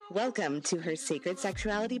Welcome to her Sacred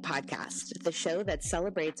Sexuality podcast, the show that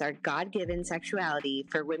celebrates our God-given sexuality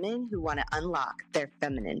for women who want to unlock their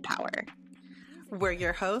feminine power. We're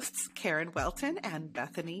your hosts, Karen Welton and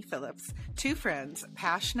Bethany Phillips, two friends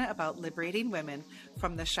passionate about liberating women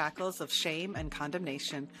from the shackles of shame and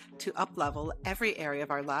condemnation to up-level every area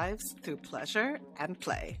of our lives through pleasure and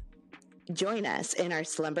play. Join us in our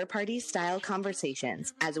slumber party style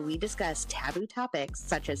conversations as we discuss taboo topics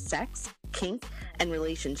such as sex, kink, and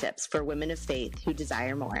relationships for women of faith who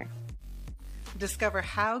desire more. Discover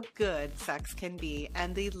how good sex can be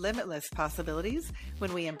and the limitless possibilities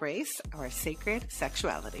when we embrace our sacred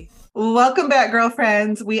sexuality. Welcome back,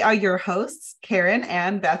 girlfriends. We are your hosts, Karen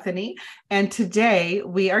and Bethany, and today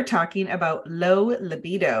we are talking about low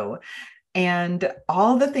libido and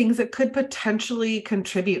all the things that could potentially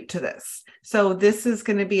contribute to this. So this is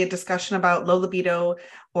going to be a discussion about low libido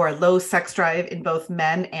or low sex drive in both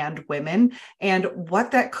men and women, and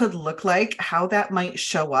what that could look like, how that might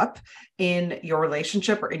show up in your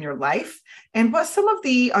relationship or in your life, and what some of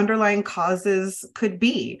the underlying causes could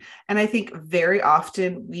be. And I think very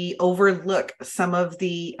often we overlook some of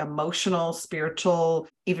the emotional, spiritual,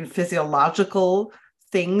 even physiological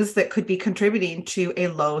things that could be contributing to a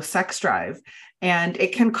low sex drive. And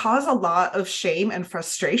it can cause a lot of shame and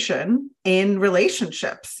frustration in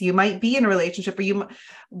relationships. You might be in a relationship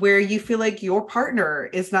where you feel like your partner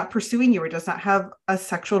is not pursuing you or does not have a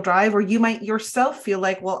sexual drive, or you might yourself feel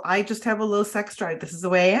like, well, I just have a low sex drive. This is the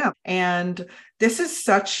way I am. And this is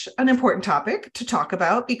such an important topic to talk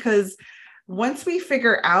about, because once we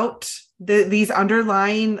figure out these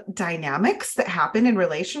underlying dynamics that happen in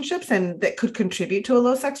relationships and that could contribute to a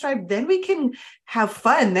low sex drive, then we can have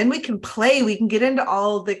fun. Then we can play. We can get into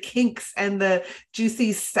all the kinks and the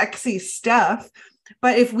juicy, sexy stuff.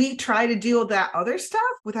 But if we try to do all that other stuff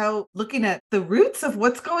without looking at the roots of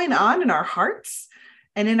what's going on in our hearts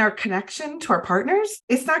and in our connection to our partners,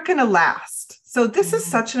 it's not going to last. So this is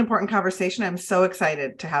such an important conversation. I'm so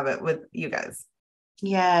excited to have it with you guys.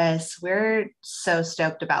 Yes, we're so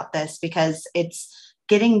stoked about this because it's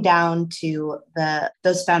getting down to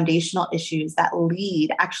those foundational issues that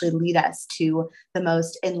actually lead us to the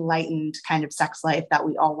most enlightened kind of sex life that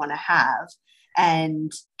we all want to have.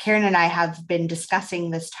 And Karen and I have been discussing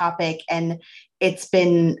this topic, and it's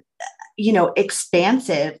been,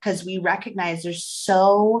 expansive, because we recognize there's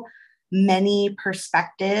so many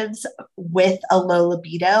perspectives with a low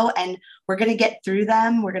libido, and we're going to get through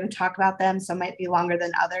them. We're going to talk about them. Some might be longer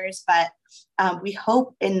than others, but we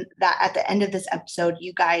hope in that at the end of this episode,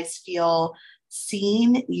 you guys feel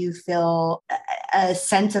seen, you feel a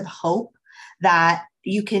sense of hope that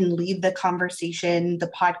you can leave the conversation,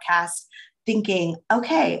 the podcast, thinking,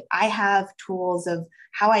 okay, I have tools of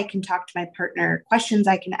how I can talk to my partner, questions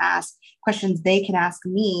I can ask, questions they can ask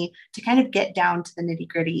me, to kind of get down to the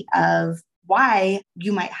nitty-gritty of why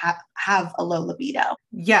you might have a low libido.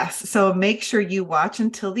 Yes. So make sure you watch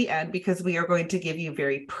until the end, because we are going to give you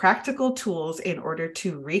very practical tools in order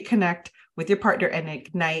to reconnect with your partner and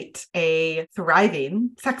ignite a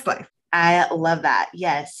thriving sex life. I love that.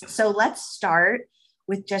 Yes. So let's start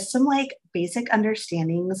with just some basic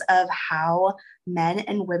understandings of how men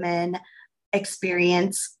and women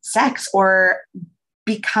experience sex or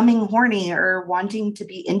becoming horny or wanting to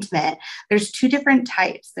be intimate. There's two different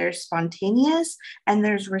types. There's spontaneous and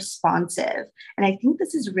there's responsive. And I think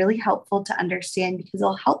this is really helpful to understand, because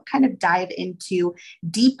it'll help kind of dive into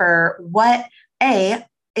deeper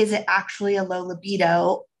is it actually a low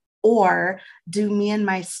libido? Or do me and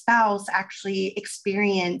my spouse actually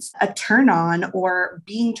experience a turn on or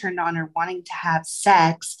being turned on or wanting to have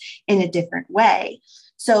sex in a different way?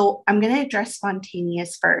 So I'm going to address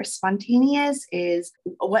spontaneous first. Spontaneous is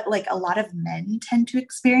what a lot of men tend to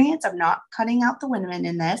experience. I'm not cutting out the women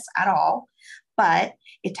in this at all, but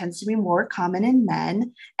it tends to be more common in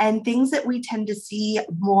men, and things that we tend to see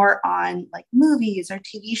more on movies or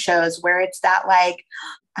TV shows, where it's that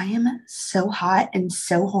I am so hot and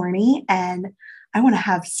so horny and I want to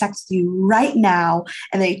have sex with you right now.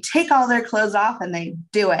 And they take all their clothes off and they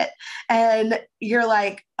do it. And you're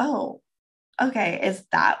like, oh, okay, is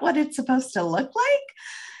that what it's supposed to look like?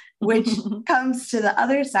 Which comes to the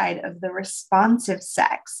other side of the responsive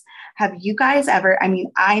sex. Have you guys ever,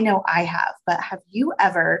 I know I have, but have you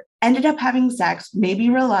ever ended up having sex, maybe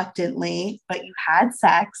reluctantly, but you had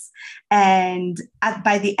sex, and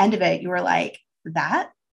by the end of it, you were like,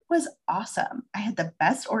 that was awesome. I had the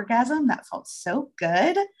best orgasm. That felt so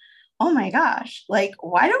good. Oh my gosh. Why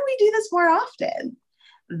don't we do this more often?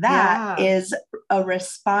 That is a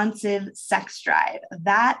responsive sex drive.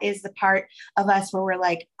 That is the part of us where we're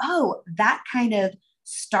like, oh, that kind of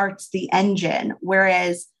starts the engine.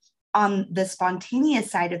 Whereas on the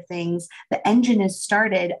spontaneous side of things, the engine is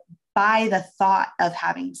started by the thought of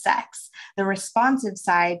having sex. The responsive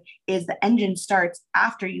side is the engine starts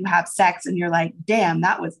after you have sex and you're like, damn,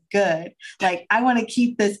 that was good. Like, I want to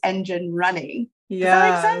keep this engine running. Does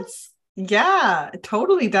that make sense? Yeah, it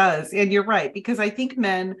totally does. And you're right, because I think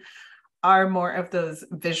men are more of those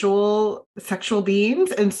visual sexual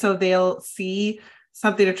beings. And so they'll see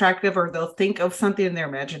something attractive, or they'll think of something in their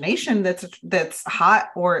imagination that's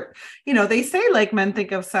hot, or, they say like men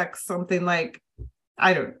think of sex something like,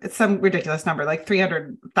 it's some ridiculous number, like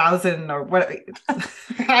 300,000 or what,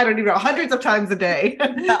 I don't even know, hundreds of times a day.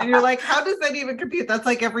 And you're like, how does that even compute? That's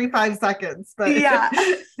like every 5 seconds. But yeah.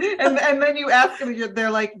 and then you ask them, they're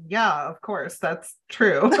like, yeah, of course, that's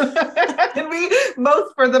true. And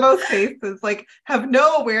for the most cases, like, have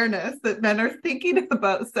no awareness that men are thinking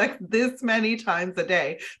about sex this many times a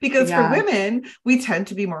day. Because for women, we tend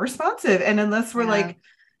to be more responsive. And unless we're like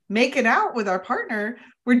making out with our partner,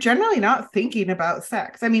 we're generally not thinking about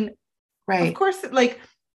sex. I mean, right. Of course, like,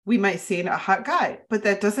 we might see a hot guy, but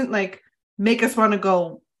that doesn't like make us want to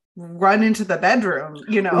go run into the bedroom,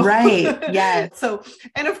 Right. Yeah. So,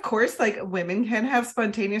 and of course, like, women can have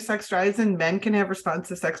spontaneous sex drives and men can have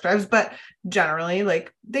responsive sex drives, but generally,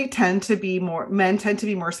 like, men tend to be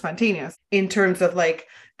more spontaneous in terms of like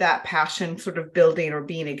that passion sort of building or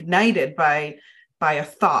being ignited by a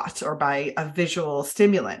thought or by a visual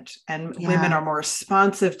stimulant. And women are more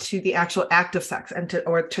responsive to the actual act of sex and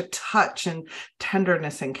to touch and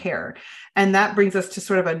tenderness and care. And that brings us to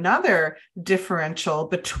sort of another differential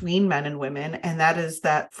between men and women. And that is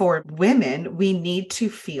that for women, we need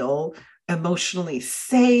to feel emotionally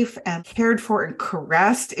safe and cared for and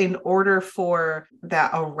caressed in order for that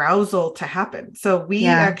arousal to happen. So we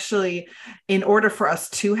actually, in order for us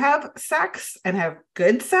to have sex and have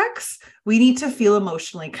good sex, we need to feel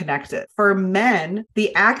emotionally connected. For men,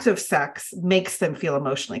 the act of sex makes them feel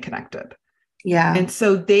emotionally connected. Yeah. And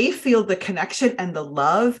so they feel the connection and the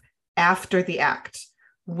love after the act.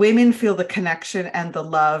 Women feel the connection and the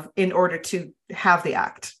love in order to have the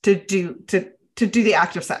act, to do the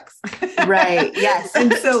act of sex. Right. Yes.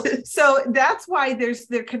 And so that's why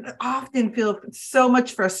there can often feel so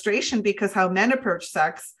much frustration, because how men approach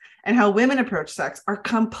sex and how women approach sex are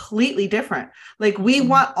completely different. Like, we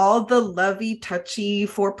want all the lovey, touchy,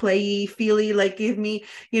 foreplay, feely, like, give me,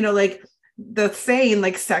 like the saying,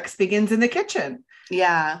 like, sex begins in the kitchen.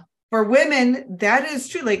 Yeah. For women, that is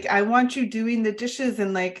true. Like, I want you doing the dishes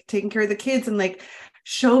and like taking care of the kids and like,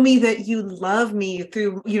 show me that you love me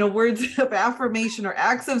through, words of affirmation or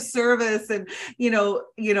acts of service, and,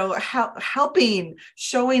 helping,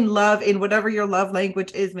 showing love in whatever your love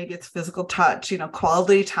language is. Maybe it's physical touch,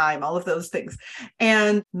 quality time, all of those things.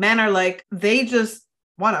 And men are like, they just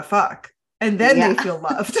want to fuck. And then they feel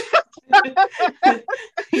loved.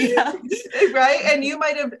 Right. And you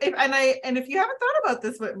might have, and if you haven't thought about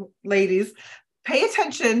this, ladies, pay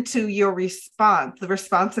attention to your response, the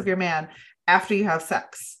response of your man after you have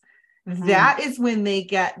sex. That is when they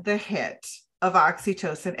get the hit of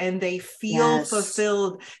oxytocin and they feel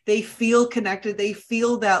fulfilled, they feel connected, they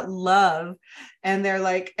feel that love, and they're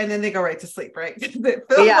like, and then they go right to sleep, right? Them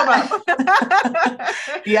up.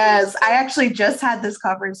 Yes. I actually just had this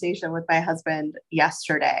conversation with my husband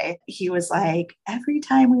yesterday. He was like, every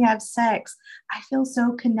time we have sex, I feel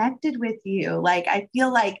so connected with you. Like, I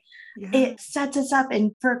feel like it sets us up,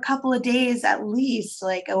 and for a couple of days at least,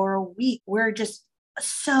 like, or a week, we're just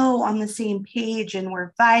so on the same page and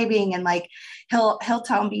we're vibing. And like, he'll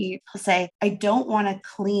tell me, he'll say, I don't want to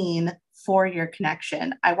clean for your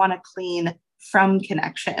connection. I want to clean from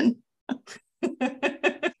connection.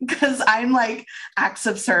 Because I'm like, acts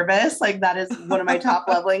of service, like, that is one of my top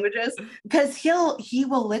love languages. Because he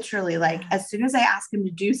will literally, like, as soon as I ask him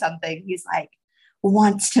to do something, he's like,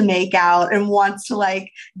 wants to make out and wants to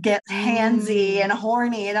like get handsy and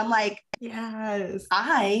horny. And I'm like, yes,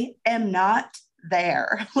 I am not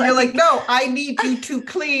there. You're like, no, I need you to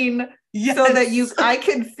clean so that I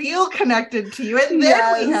can feel connected to you. And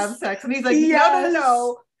then we have sex. And he's like,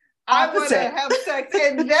 no. I want to have sex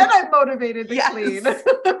and then I'm motivated to clean. So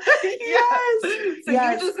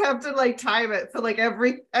you just have to like time it. So like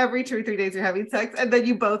every 2 or 3 days you're having sex and then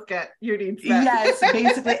you both get your needs met. Yes,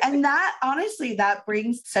 basically. And that, honestly, that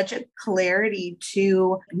brings such a clarity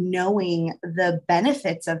to knowing the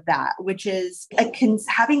benefits of that, which is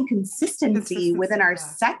having consistency within our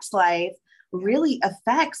sex life really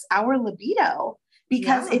affects our libido.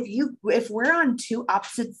 Because if we're on two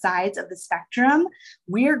opposite sides of the spectrum,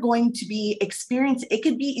 we're going to be experiencing, it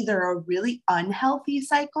could be either a really unhealthy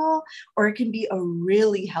cycle or it can be a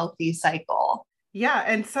really healthy cycle. Yeah.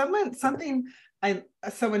 And something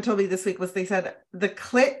someone told me this week was they said the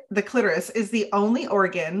clitoris is the only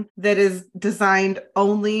organ that is designed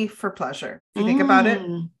only for pleasure. If you think about it,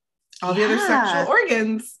 all the other sexual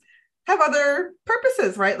organs have other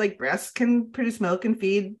purposes, right? Like breasts can produce milk and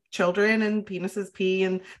feed children, and penises pee,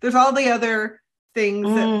 and there's all the other things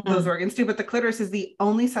that those organs do, but the clitoris is the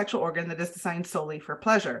only sexual organ that is designed solely for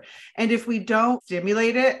pleasure. And if we don't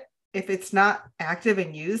stimulate it, if it's not active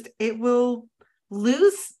and used, it will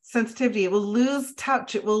lose sensitivity, it will lose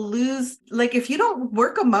touch, it will lose, like if you don't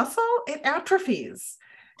work a muscle, it atrophies.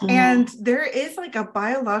 And there is like a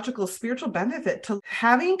biological spiritual benefit to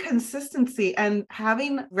having consistency and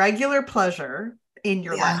having regular pleasure in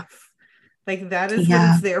your life. Like that is what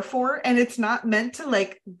it's there for. And it's not meant to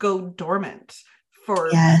like go dormant for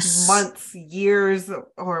months, years,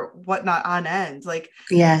 or whatnot on end. Like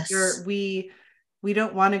we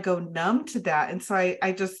don't want to go numb to that. And so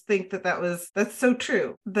I just think that's so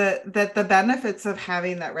true. That the benefits of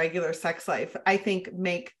having that regular sex life, I think,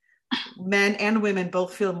 make men and women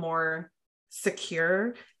both feel more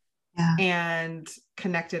secure and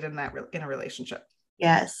connected in a relationship.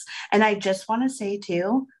 Yes. And I just want to say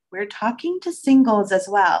too, we're talking to singles as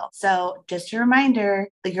well. So just a reminder,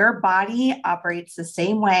 your body operates the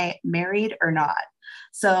same way, married or not.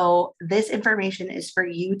 So this information is for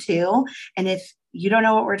you too. And if you don't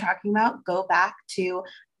know what we're talking about, go back to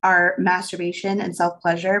our masturbation and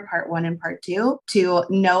self-pleasure part 1 and part 2 to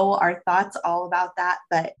know our thoughts all about that.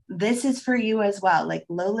 But this is for you as well. Like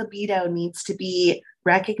low libido needs to be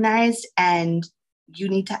recognized, and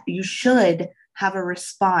you should have a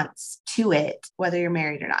response to it, whether you're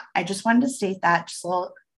married or not. I just wanted to state that, just a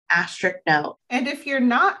little asterisk note. And if you're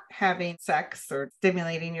not having sex or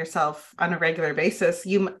stimulating yourself on a regular basis,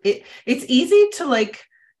 it's easy to like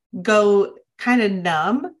go kind of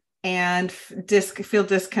numb and feel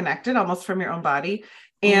disconnected almost from your own body.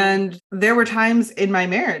 And there were times in my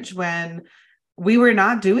marriage when we were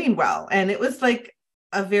not doing well, and it was like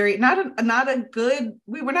a very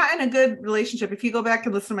we were not in a good relationship. If you go back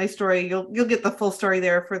and listen to my story, you'll get the full story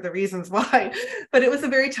there for the reasons why. But it was a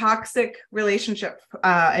very toxic relationship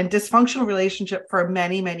and dysfunctional relationship for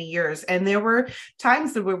many, many years. And there were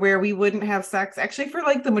times where we wouldn't have sex. Actually, for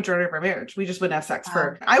like the majority of our marriage, we just wouldn't have sex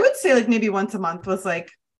for, I would say, like maybe once a month was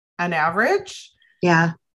like an average.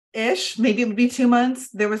 Ish. Maybe it would be 2 months.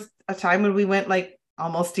 There was a time when we went like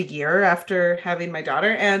almost a year after having my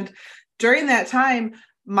daughter. And during that time,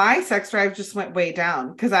 my sex drive just went way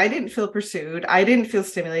down because I didn't feel pursued. I didn't feel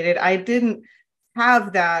stimulated. I didn't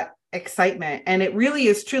have that excitement. And it really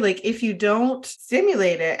is true. Like if you don't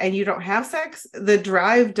stimulate it and you don't have sex, the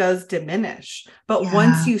drive does diminish. But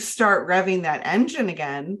once you start revving that engine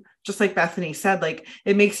again, just like Bethany said, like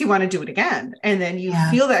it makes you want to do it again. And then you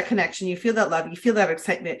feel that connection, you feel that love, you feel that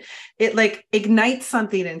excitement. It like ignites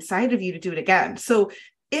something inside of you to do it again. So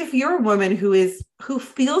if you're a woman who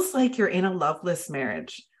feels like you're in a loveless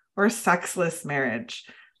marriage or a sexless marriage,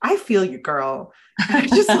 I feel you, girl. I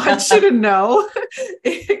just want you to know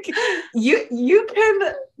you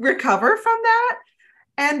can recover from that.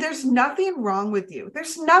 And there's nothing wrong with you.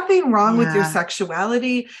 There's nothing wrong with your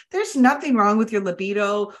sexuality. There's nothing wrong with your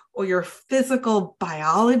libido or your physical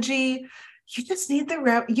biology. You just need to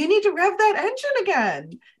rev that engine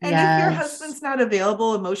again. And if your husband's not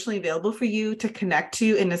emotionally available for you to connect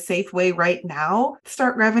to in a safe way right now,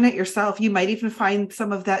 start revving it yourself. You might even find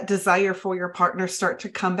some of that desire for your partner start to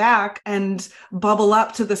come back and bubble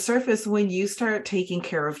up to the surface when you start taking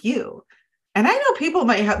care of you. And I know people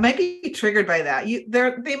might be triggered by that.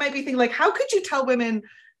 They might be thinking like, how could you tell women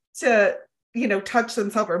to, touch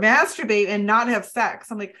themselves or masturbate and not have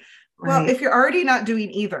sex? I'm like, well, if you're already not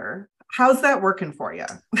doing either, how's that working for you?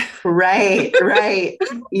 Right.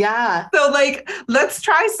 Yeah. So like, let's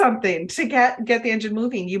try something to get the engine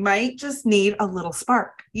moving. You might just need a little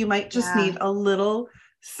spark. You might just need a little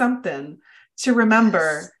something to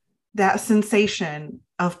remember that sensation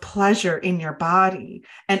of pleasure in your body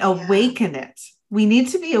and awaken it. We need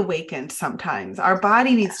to be awakened sometimes. Our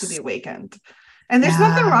body needs to be awakened. And there's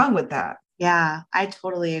nothing wrong with that. Yeah, I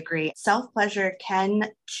totally agree. Self-pleasure can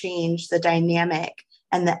change the dynamic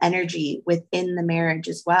and the energy within the marriage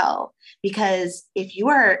as well. Because if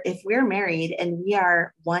we're married and we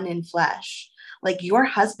are one in flesh, like your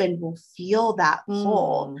husband will feel that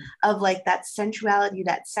pull of like that sensuality,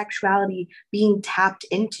 that sexuality being tapped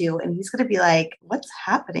into. And he's going to be like, what's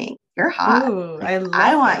happening? You're hot. Ooh, like,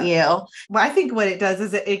 I want you. Well, I think what it does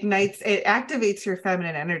is it activates your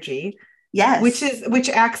feminine energy. Yes. Which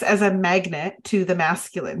acts as a magnet to the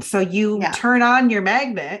masculine. So you Yeah. turn on your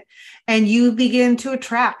magnet and you begin to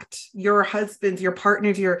attract your husbands, your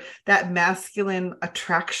partners, that masculine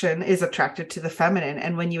attraction is attracted to the feminine.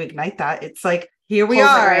 And when you ignite that, it's like, here we Pulls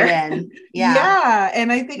it are. right in. Yeah. Yeah.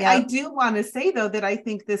 And I think Yep. I do want to say though, that I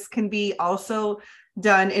think this can be also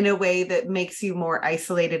done in a way that makes you more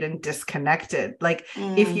isolated and disconnected. Like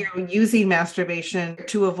if you're using masturbation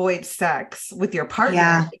to avoid sex with your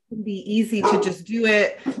partner, it can be easy to just do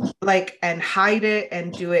it like and hide it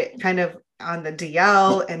and do it kind of on the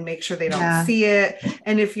DL and make sure they don't see it.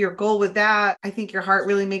 And if your goal with that, I think your heart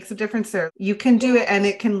really makes a difference there. You can do it and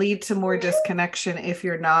it can lead to more disconnection if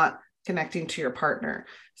you're not connecting to your partner.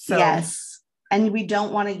 So yes. And we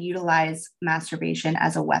don't want to utilize masturbation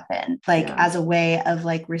as a weapon, like as a way of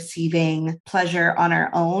like receiving pleasure on our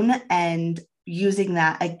own and using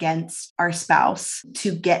that against our spouse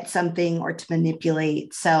to get something or to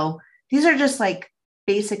manipulate. So these are just like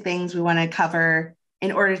basic things we want to cover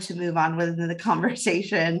in order to move on within the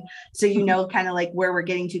conversation. So, you know, kind of like where we're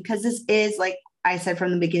getting to, because this is like I said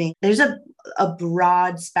from the beginning, there's a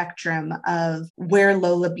broad spectrum of where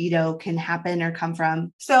low libido can happen or come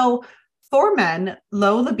from. So for men,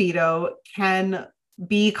 low libido can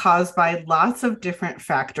be caused by lots of different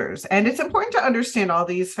factors. And it's important to understand all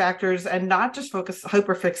these factors and not just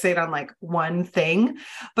hyperfixate on like one thing,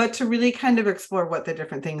 but to really kind of explore what the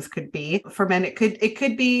different things could be. For men, it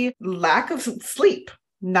could be lack of sleep,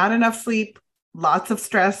 not enough sleep, lots of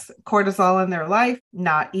stress, cortisol in their life,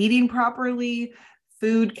 not eating properly.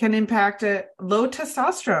 Food can impact it. Low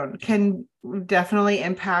testosterone can definitely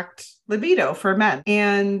impact libido for men.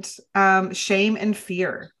 And shame and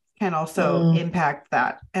fear can also impact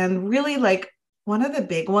that. And really, like, one of the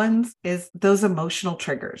big ones is those emotional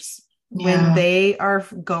triggers. When they are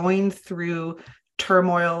going through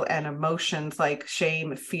turmoil and emotions like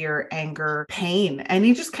shame, fear, anger, pain,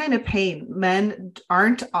 any just kind of pain. Men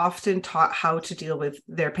aren't often taught how to deal with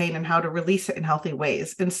their pain and how to release it in healthy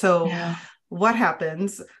ways. And so what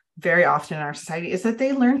happens very often in our society is that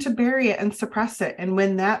they learn to bury it and suppress it. And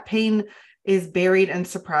when that pain is buried and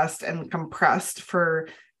suppressed and compressed for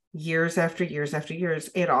years after years after years,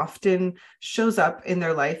 it often shows up in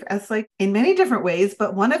their life as like in many different ways,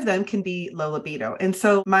 but one of them can be low libido. And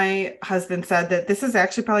so my husband said that this is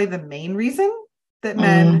actually probably the main reason that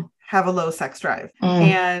men have a low sex drive.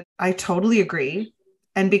 And I totally agree.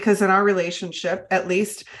 And because in our relationship, at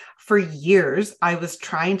least for years, I was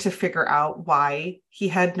trying to figure out why he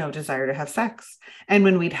had no desire to have sex. And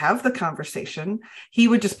when we'd have the conversation, he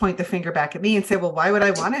would just point the finger back at me and say, well, why would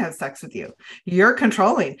I want to have sex with you? You're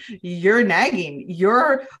controlling, you're nagging,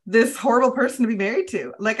 you're this horrible person to be married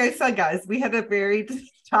to. Like I said, guys, we had a very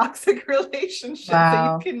toxic relationship.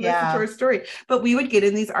 So you can listen to our story, but we would get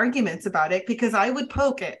in these arguments about it because I would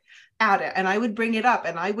poke it at it and I would bring it up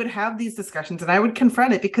and I would have these discussions and I would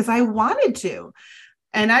confront it because I wanted to.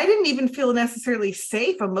 And I didn't even feel necessarily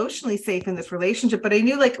safe, emotionally safe in this relationship, but I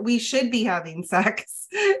knew like we should be having sex.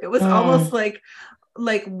 It was almost like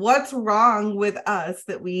what's wrong with us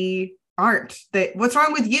that we aren't? That what's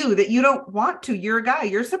wrong with you that you don't want to? You're a guy.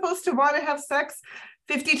 You're supposed to want to have sex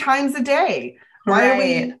 50 times a day. Why are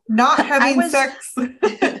we not having sex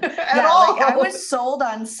at all? Like I was sold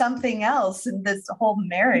on something else in this whole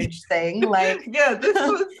marriage thing. Like, this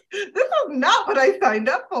was not what I signed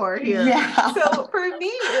up for here. Yeah. So for me,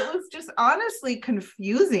 it was just honestly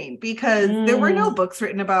confusing because there were no books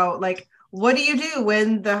written about like, what do you do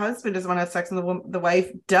when the husband doesn't want to have sex and the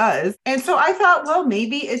wife does? And so I thought, well,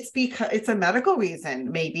 maybe it's because it's a medical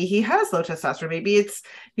reason. Maybe he has low testosterone. Maybe it's,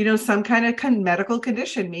 some kind of medical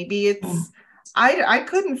condition. Maybe it's, I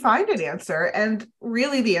couldn't find an answer. And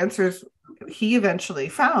really the answers he eventually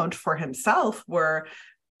found for himself were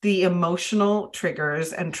the emotional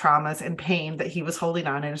triggers and traumas and pain that he was holding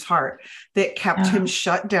on in his heart that kept him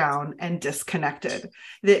shut down and disconnected,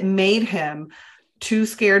 that made him too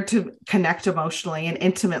scared to connect emotionally and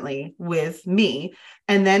intimately with me.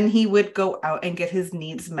 And then he would go out and get his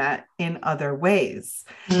needs met in other ways.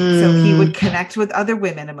 So he would connect with other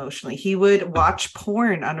women emotionally. He would watch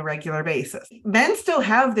porn on a regular basis. Men still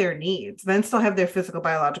have their needs. Men still have their physical,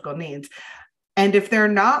 biological needs. And if they're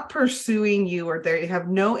not pursuing you or they have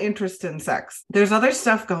no interest in sex, there's other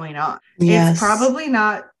stuff going on. Yes. It's probably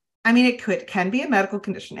not, it can be a medical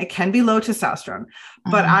condition. It can be low testosterone,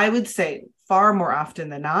 but I would say far more often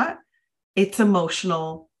than not, it's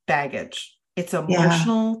emotional baggage. It's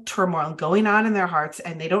emotional turmoil going on in their hearts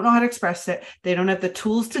and they don't know how to express it. They don't have the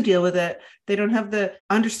tools to deal with it. They don't have the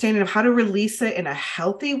understanding of how to release it in a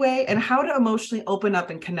healthy way and how to emotionally open up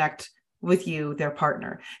and connect with you, their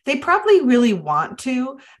partner. They probably really want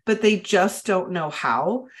to, but they just don't know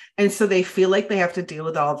how. And so they feel like they have to deal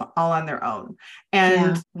with all on their own.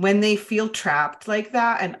 And when they feel trapped like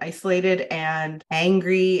that and isolated and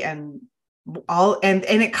angry and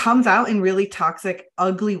it comes out in really toxic,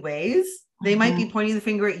 ugly ways. They might be pointing the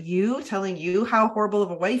finger at you, telling you how horrible of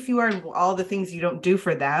a wife you are and all the things you don't do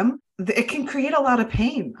for them. It can create a lot of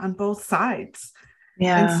pain on both sides.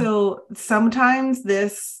 Yeah. And so sometimes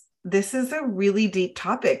this is a really deep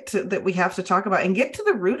topic that we have to talk about and get to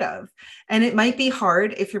the root of. And it might be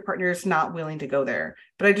hard if your partner is not willing to go there.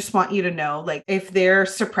 But I just want you to know, like, if they're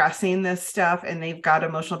suppressing this stuff and they've got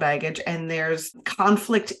emotional baggage and there's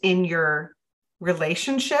conflict in your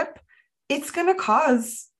relationship, it's going to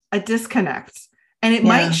cause a disconnect. And it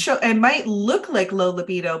might look like low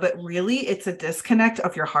libido, but really it's a disconnect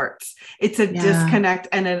of your hearts. It's a disconnect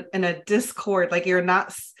and a discord. Like you're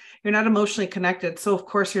not emotionally connected. So of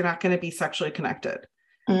course you're not going to be sexually connected.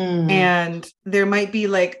 And there might be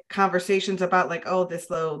like conversations about like, oh, this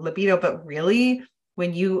low libido, but really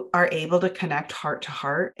when you are able to connect heart to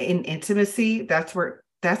heart in intimacy, that's where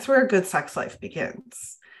a good sex life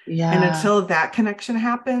begins. Yeah. And until that connection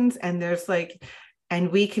happens and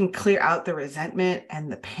we can clear out the resentment and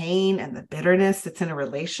the pain and the bitterness that's in a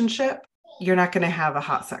relationship, you're not going to have a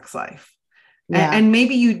hot sex life. Yeah. And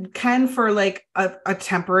maybe you can for like a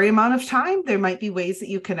temporary amount of time. There might be ways that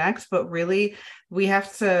you connect, but really we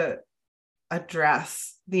have to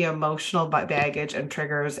address the emotional baggage and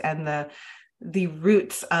triggers and the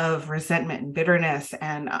roots of resentment and bitterness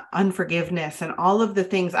and unforgiveness and all of the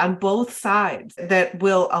things on both sides that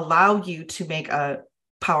will allow you to make a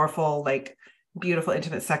powerful, like, beautiful,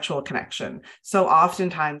 intimate sexual connection. So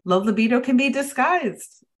oftentimes low libido can be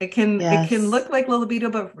disguised. It can look like low libido,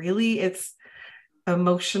 but really it's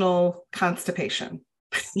emotional constipation.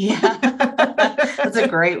 Yeah, that's a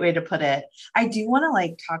great way to put it. I do want to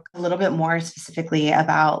like talk a little bit more specifically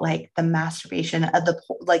about like the masturbation of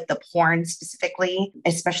the porn specifically,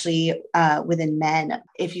 especially within men.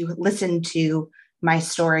 If you listen to my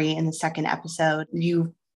story in the second episode,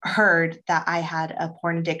 you heard that I had a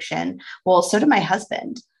porn addiction. Well, so did my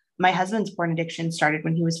husband. My husband's porn addiction started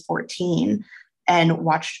when he was 14 and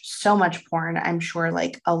watched so much porn. I'm sure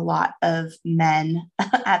like a lot of men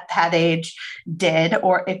at that age did,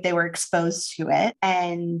 or if they were exposed to it.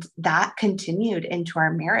 And that continued into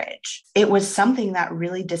our marriage. It was something that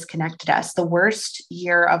really disconnected us. The worst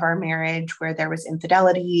year of our marriage where there was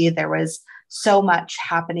infidelity, there was so much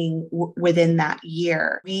happening within that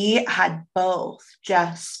year. We had both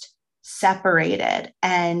just separated.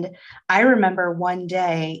 And I remember one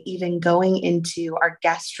day even going into our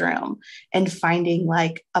guest room and finding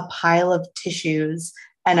like a pile of tissues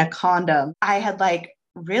and a condom. I had like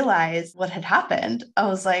realized what had happened. I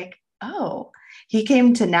was like, oh, he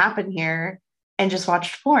came to nap in here and just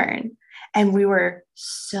watched porn. And we were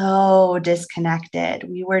so disconnected.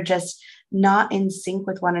 We were just not in sync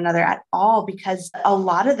with one another at all, because a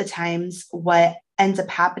lot of the times what ends up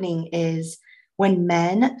happening is when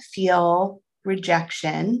men feel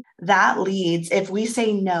rejection, that leads, if we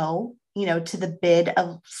say no, to the bid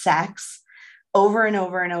of sex over and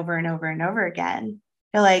over and over and over and over again,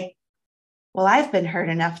 they're like, well, I've been hurt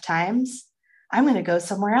enough times. I'm going to go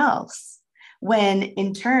somewhere else. When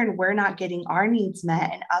in turn, we're not getting our needs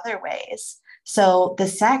met in other ways. So the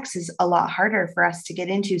sex is a lot harder for us to get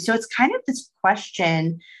into. So it's kind of this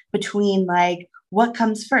question between like, what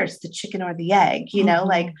comes first, the chicken or the egg?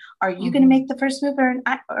 Like, are you going to make the first move or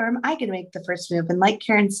am I going to make the first move? And like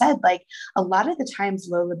Karen said, like a lot of the times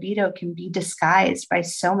low libido can be disguised by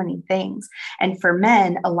so many things. And for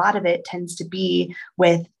men, a lot of it tends to be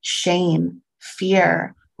with shame,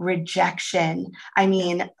 fear, rejection. I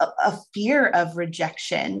mean, a fear of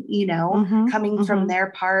rejection, coming from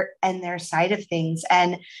their part and their side of things.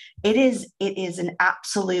 And it is an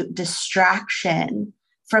absolute distraction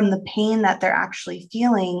from the pain that they're actually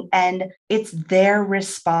feeling. And it's their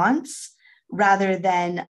response rather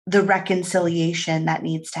than the reconciliation that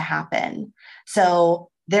needs to happen. So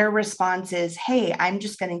their response is, hey, I'm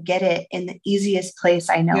just going to get it in the easiest place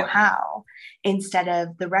I know how, instead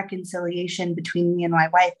of the reconciliation between me and my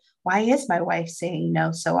wife. Why is my wife saying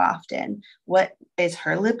no so often? What is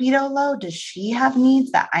her libido low? Does she have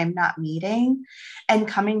needs that I'm not meeting? And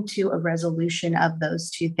coming to a resolution of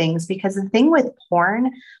those two things. Because the thing with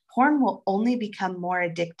porn will only become more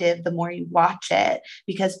addictive the more you watch it,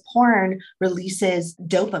 because porn releases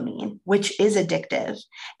dopamine, which is addictive.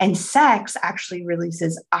 And sex actually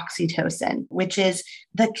releases oxytocin, which is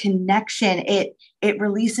the connection. it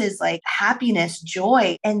releases like happiness,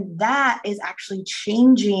 joy. And that is actually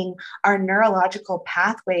changing our neurological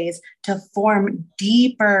pathways to form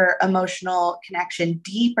deeper emotional connection,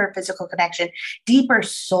 deeper physical connection, deeper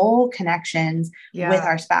soul connections with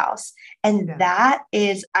our spouse. And that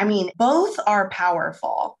is, I mean, both are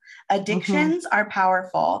powerful. Addictions are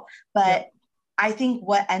powerful, but I think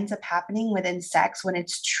what ends up happening within sex when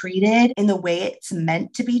it's treated in the way it's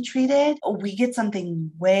meant to be treated, we get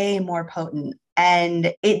something way more potent.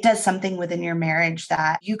 And it does something within your marriage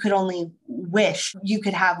that you could only wish you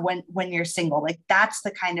could have when you're single. Like that's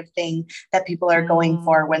the kind of thing that people are going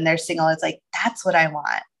for when they're single. It's like, that's what I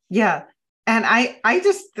want. Yeah. And I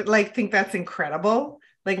just like think that's incredible.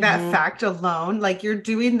 Like that fact alone, like you're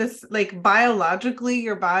doing this, like biologically,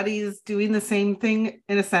 your body is doing the same thing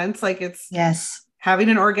in a sense. Like it's having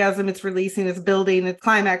an orgasm, it's releasing, it's building, it's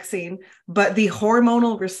climaxing, but the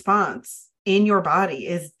hormonal response in your body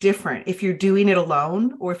is different if you're doing it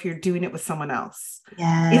alone or if you're doing it with someone else.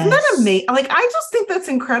 Isn't that amazing? Like, I just think that's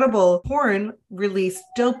incredible. Porn release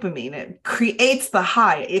dopamine. It creates the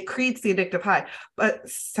high. It creates the addictive high. But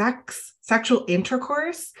sexual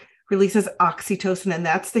intercourse releases oxytocin, and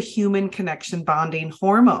that's the human connection bonding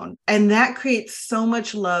hormone. And that creates so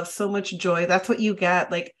much love, so much joy. That's what you get.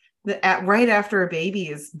 Like right after a baby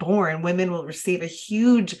is born, women will receive a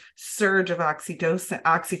huge surge of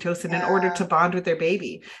oxytocin in order to bond with their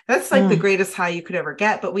baby. That's like the greatest high you could ever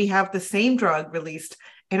get. But we have the same drug released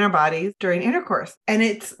in our bodies during intercourse.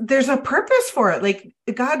 And there's a purpose for it. Like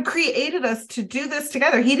God created us to do this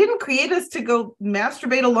together. He didn't create us to go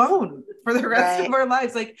masturbate alone for the rest of our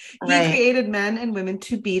lives. Like he created men and women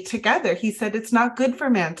to be together. He said, it's not good for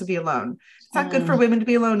man to be alone. It's not good for women to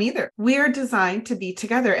be alone either. We are designed to be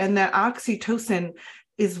together. And that oxytocin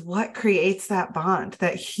is what creates that bond,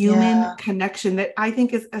 that human connection that I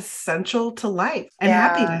think is essential to life and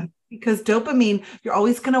happiness. Because dopamine, you're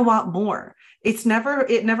always going to want more. It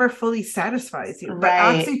never fully satisfies you. But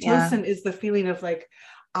oxytocin is the feeling of like,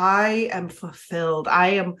 I am fulfilled.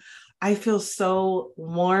 I feel so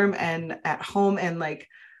warm and at home, and like,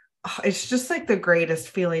 it's just like the greatest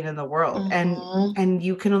feeling in the world. And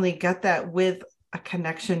you can only get that with a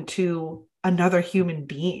connection to another human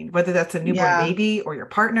being, whether that's a newborn baby or your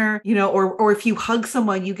partner, you know, or if you hug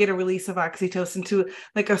someone, you get a release of oxytocin to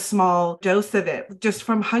like a small dose of it just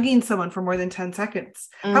from hugging someone for more than 10 seconds.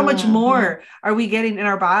 How much more are we getting in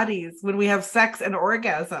our bodies when we have sex and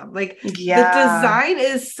orgasm? Like the design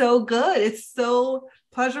is so good. It's so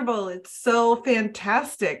pleasurable. It's so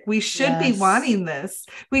fantastic. We should be wanting this.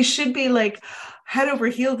 We should be like head over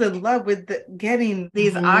heels in love with getting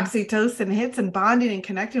these oxytocin hits and bonding and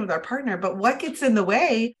connecting with our partner. But what gets in the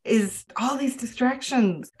way is all these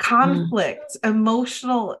distractions, conflict,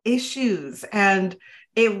 emotional issues, and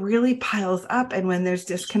it really piles up. And when there's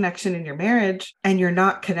disconnection in your marriage and you're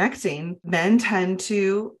not connecting, men tend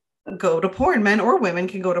to go to porn. Men or women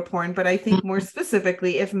can go to porn, but I think more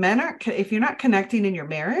specifically, if you're not connecting in your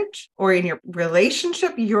marriage or in your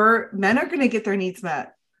relationship, men are going to get their needs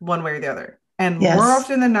met one way or the other. And more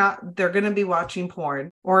often than not, they're going to be watching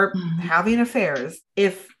porn or having affairs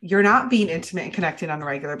if you're not being intimate and connecting on a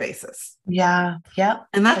regular basis. Yeah. Yep.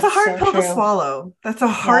 And that's a hard pill to swallow. That's a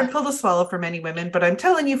hard pill to swallow for many women, but I'm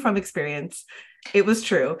telling you from experience, it was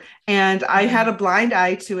true. And I had a blind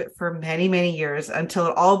eye to it for many, many years until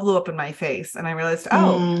it all blew up in my face. And I realized,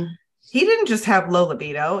 he didn't just have low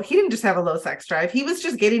libido. He didn't just have a low sex drive. He was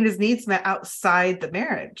just getting his needs met outside the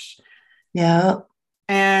marriage. Yeah.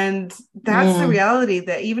 And that's the reality,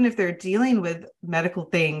 that even if they're dealing with medical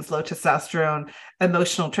things, low testosterone,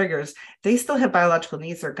 emotional triggers, they still have biological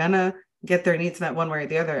needs. They're going to get their needs met one way or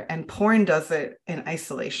the other. And porn does it in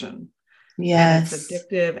isolation. Yes. And it's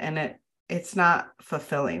addictive and it's not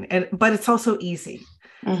fulfilling. But it's also easy.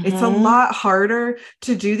 It's a lot harder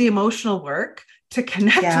to do the emotional work to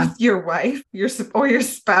connect with your wife, or your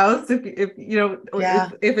spouse, if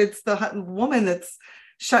it's the woman that's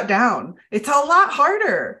shut down. It's a lot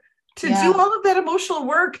harder to do all of that emotional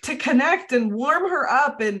work to connect and warm her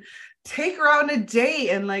up and take her on a date.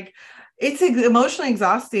 And like, it's emotionally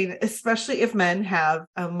exhausting, especially if men have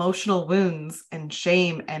emotional wounds and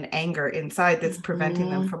shame and anger inside that's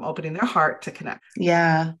preventing them from opening their heart to connect.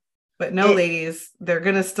 Yeah. But no, ladies, they're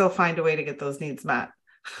going to still find a way to get those needs met.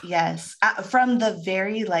 Yes. From the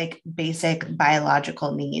very like basic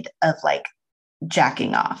biological need of like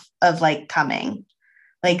jacking off, of like coming.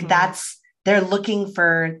 Like they're looking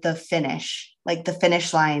for the finish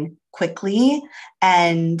line quickly.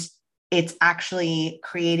 And it's actually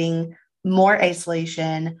creating more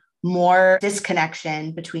isolation, more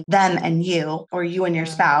disconnection between them and you, or you and your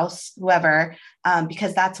spouse, whoever,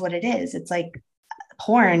 because that's what it is. It's like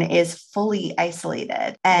porn is fully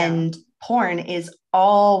isolated, and porn is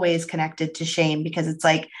always connected to shame, because it's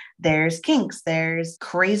like there's kinks, there's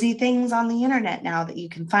crazy things on the internet now that you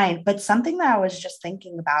can find. But something that I was just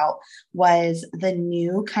thinking about was the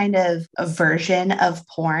new kind of version of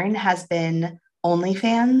porn has been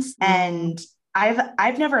OnlyFans. And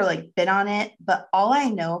I've never like been on it, but all I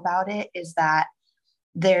know about it is that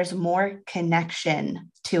there's more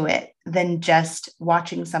connection to it than just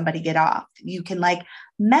watching somebody get off. You can like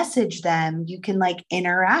message them, you can like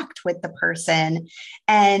interact with the person,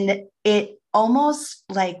 and it almost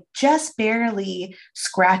like just barely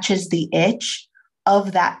scratches the itch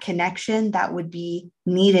of that connection that would be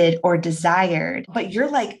needed or desired. But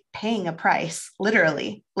you're like paying a price,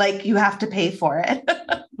 literally, like you have to pay for it.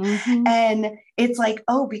 And it's like,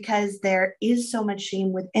 oh, because there is so much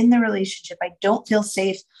shame within the relationship, I don't feel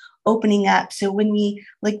safe opening up. So when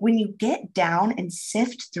you get down and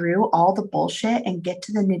sift through all the bullshit and get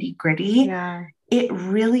to the nitty gritty, it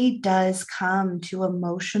really does come to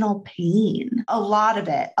emotional pain. A lot of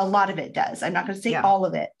it does. I'm not going to say all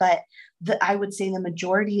of it, but I would say the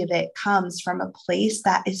majority of it comes from a place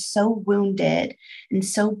that is so wounded and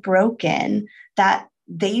so broken that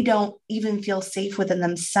they don't even feel safe within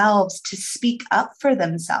themselves to speak up for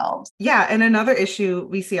themselves. Yeah. And another issue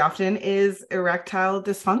we see often is erectile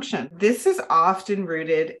dysfunction. This is often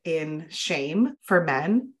rooted in shame for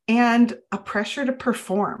men and a pressure to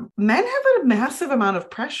perform. Men have a massive amount of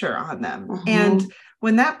pressure on them. And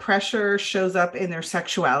when that pressure shows up in their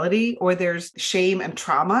sexuality, or there's shame and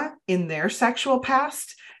trauma in their sexual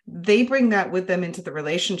past, they bring that with them into the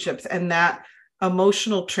relationships, and that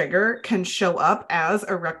emotional trigger can show up as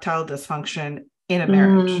erectile dysfunction in a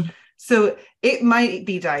marriage. So it might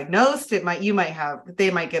be diagnosed. They might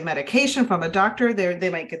get medication from a doctor. They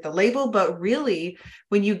might get the label, but really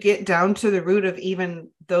when you get down to the root of even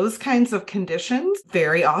those kinds of conditions,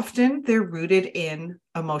 very often they're rooted in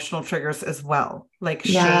emotional triggers as well, like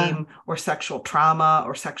shame or sexual trauma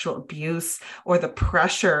or sexual abuse, or the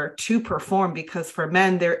pressure to perform. Because for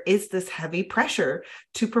men, there is this heavy pressure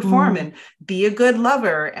to perform and be a good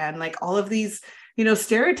lover, and like all of these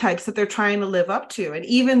stereotypes that they're trying to live up to. And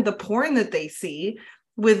even the porn that they see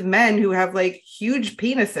with men who have like huge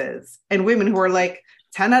penises and women who are like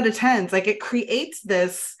 10 out of 10s, like it creates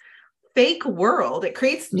this fake world. It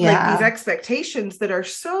creates like these expectations that are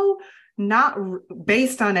so not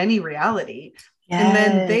based on any reality. And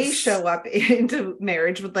then they show up into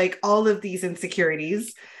marriage with like all of these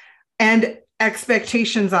insecurities and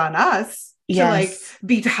expectations on us to like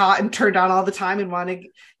be hot and turned on all the time and want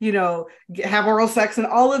to, have oral sex and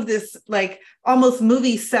all of this, like almost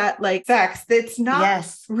movie set, like sex that's not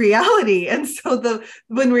reality. And so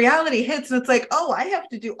when reality hits and it's like, oh, I have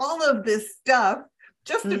to do all of this stuff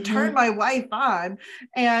just to turn my wife on,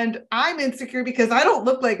 and I'm insecure because I don't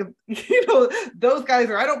look like, those guys,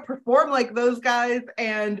 or I don't perform like those guys.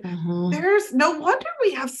 And there's no wonder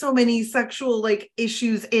we have so many sexual like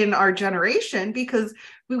issues in our generation, because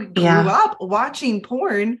we grew up watching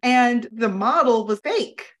porn and the model was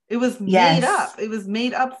fake. It was made up. It was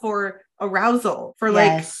made up for arousal, for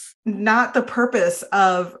like not the purpose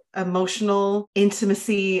of emotional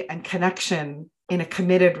intimacy and connection in a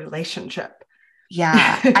committed relationship.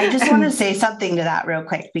 Yeah. I just want to say something to that real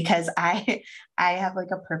quick, because I have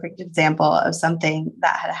like a perfect example of something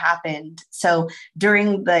that had happened. So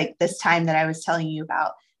during like this time that I was telling you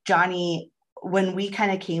about, Johnny, when we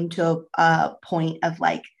kind of came to a point of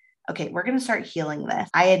like, okay, we're going to start healing this.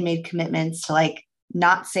 I had made commitments to like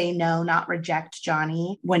not say no, not reject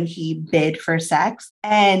Johnny when he bid for sex.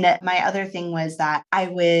 And my other thing was that I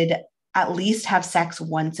would at least have sex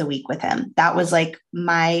once a week with him. That was like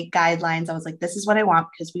my guidelines. I was like, this is what I want,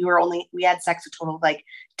 because we had sex a total of like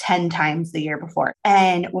 10 times the year before.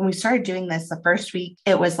 And when we started doing this, the first week,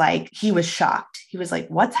 it was like, he was shocked. He was like,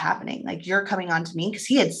 what's happening? Like, you're coming on to me? Because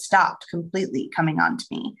he had stopped completely coming on to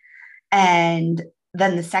me. And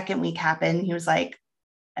then the second week happened. He was like,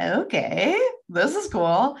 okay, this is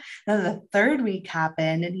cool. Then the third week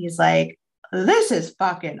happened and he's like, this is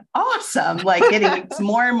fucking awesome. Like getting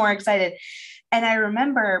more and more excited. And I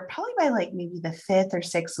remember probably by like maybe the 5th or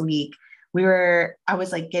 6th week, I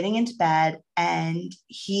was like getting into bed, and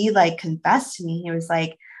he like confessed to me. He was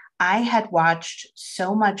like, I had watched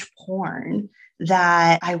so much porn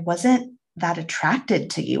that I wasn't that attracted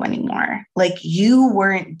to you anymore. Like you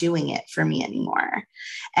weren't doing it for me anymore.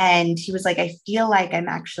 And he was like, I feel like I'm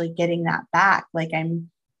actually getting that back. Like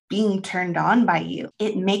I'm being turned on by you.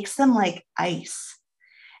 It makes them like ice.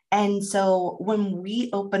 And so when we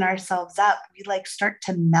open ourselves up, we like start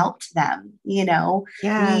to melt them,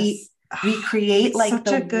 Yes. We create like such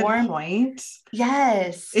the a good warm point.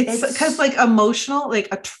 Yes. It's because like emotional, like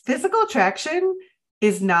a physical attraction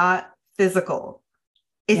is not physical.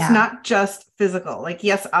 It's not just physical. Like,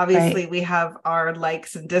 yes, obviously we have our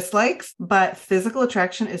likes and dislikes, but physical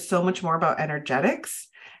attraction is so much more about energetics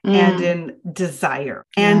and in desire.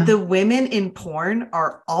 And the women in porn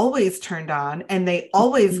are always turned on and they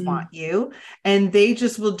always want you and they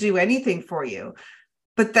just will do anything for you.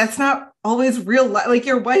 But that's not always real life. Like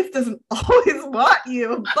your wife doesn't always want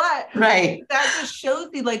you, but that just shows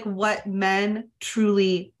you like what men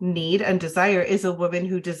truly need and desire is a woman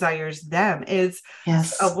who desires them, is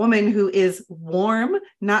a woman who is warm,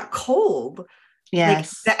 not cold.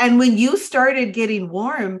 Yes. Like, and when you started getting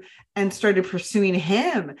warm and started pursuing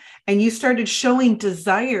him and you started showing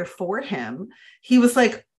desire for him, he was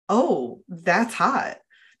like, oh, that's hot,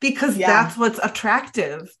 because that's what's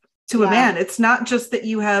attractive to a man. It's not just that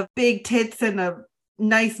you have big tits and a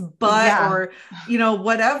nice butt or, you know,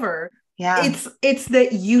 whatever. It's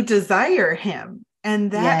that you desire him.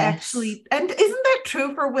 And that actually, and isn't that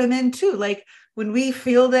true for women too? Like when we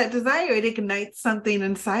feel that desire, it ignites something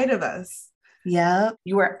inside of us. Yeah.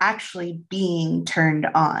 You are actually being turned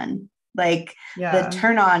on. Like the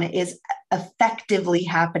turn on is effectively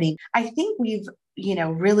happening. I think we've, you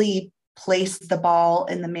know, really placed the ball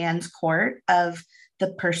in the man's court of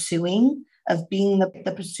the pursuing, of being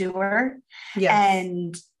the pursuer,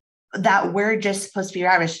 and that we're just supposed to be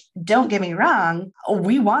ravished. Don't get me wrong.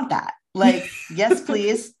 We want that. Like, yes,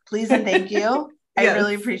 please and thank you. I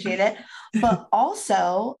really appreciate it. But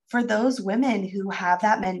also for those women who have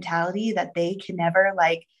that mentality that they can never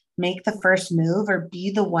like make the first move or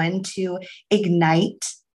be the one to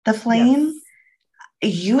ignite the flame,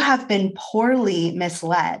 you have been poorly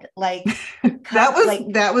misled. Like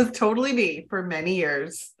that was totally me for many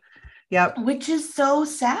years. Yep. Which is so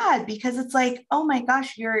sad because it's like, oh my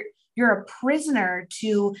gosh, you're a prisoner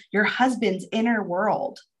to your husband's inner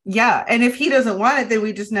world. Yeah. And if he doesn't want it, then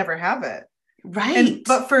we just never have it. Right.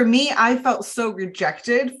 But for me, I felt so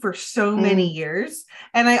rejected for so many years.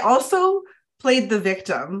 And I also played the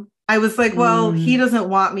victim. I was like, well, he doesn't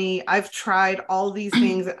want me. I've tried all these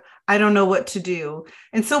things. I don't know what to do.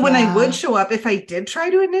 And so when I would show up, if I did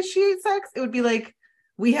try to initiate sex, it would be like,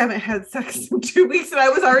 we haven't had sex in 2 weeks and I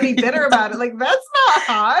was already bitter about it. Like, that's not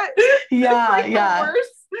hot.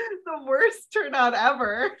 The worst turn on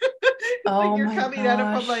ever. Like you're coming at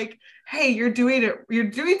it from like, hey, you're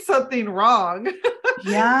doing something wrong.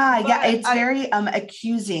 It's very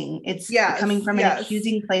accusing. It's coming from an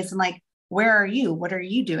accusing place and like, where are you? What are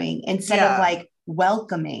you doing? Instead of like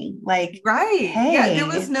welcoming, like, hey, there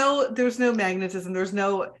was no magnetism, there was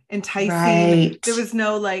no enticing, there was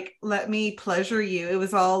no like, let me pleasure you. It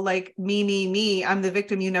was all like me, I'm the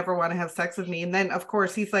victim, you never want to have sex with me. And then of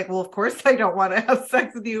course he's like, well, of course I don't want to have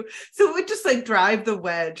sex with you. So it would just like drive the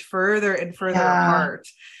wedge further and further apart.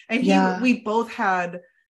 And we both had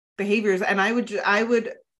behaviors, and I would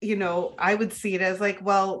see it as like,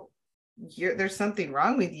 well, there's something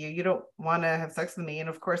wrong with you. You don't want to have sex with me. And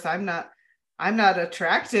of course I'm not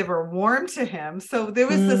attractive or warm to him. So there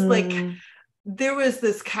was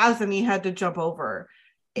this chasm he had to jump over.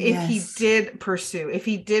 If he did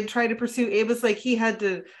try to pursue, it was like he had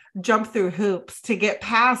to jump through hoops to get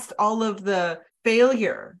past all of the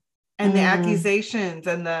failure and the accusations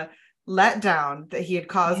and the letdown that he had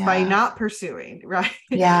caused by not pursuing. Right.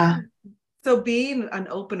 So being an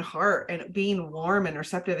open heart and being warm and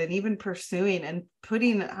receptive and even pursuing and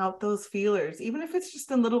putting out those feelers, even if it's just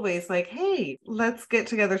in little ways, like, hey, let's get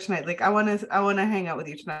together tonight. Like, I want to hang out with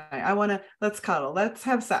you tonight. Let's cuddle. Let's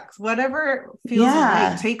have sex. Whatever feels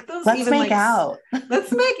right. Take those. Let's make out.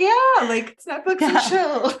 Let's make, like Netflix and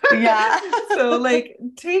chill. So like,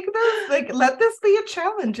 take those, like, let this be a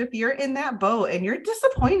challenge. If you're in that boat and you're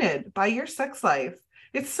disappointed by your sex life,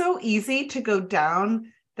 it's so easy to go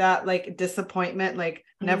down that like disappointment, like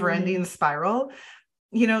never ending spiral.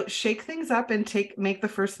 Shake things up and make the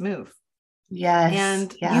first move.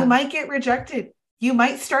 And you might get rejected. You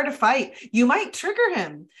might start a fight. You might trigger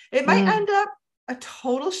him. It might end up a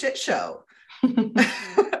total shit show.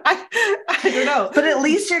 I don't know. But at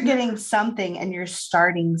least you're getting something and you're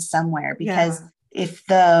starting somewhere, because if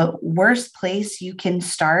the worst place you can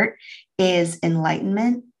start is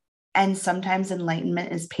enlightenment, and sometimes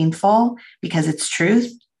enlightenment is painful because it's truth.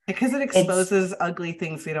 Because it exposes ugly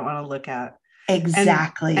things we don't want to look at.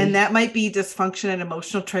 Exactly. And that might be dysfunction and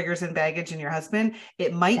emotional triggers and baggage in your husband.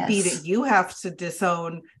 It might be that you have to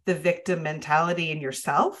disown the victim mentality in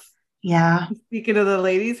yourself. Yeah. Speaking of the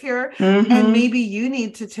ladies here, and maybe you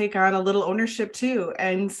need to take on a little ownership too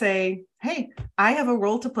and say, hey, I have a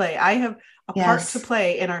role to play. I have a part to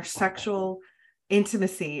play in our sexual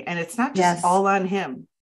intimacy, and it's not just Yes. all on him.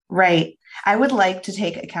 Right. I would like to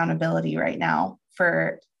take accountability right now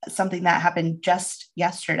for something that happened just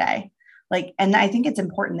yesterday. Like, and I think it's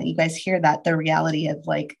important that you guys hear that the reality of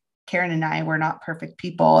like Karen and I, we're not perfect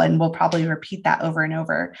people, and we'll probably repeat that over and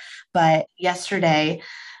over. But yesterday,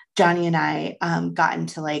 Johnny and I got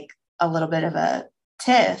into like a little bit of a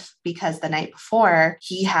tiff because the night before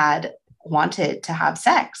he had wanted to have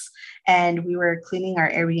sex, and we were cleaning our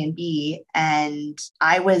Airbnb, and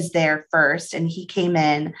I was there first, and he came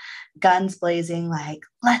in guns blazing, like,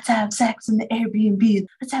 let's have sex in the Airbnb.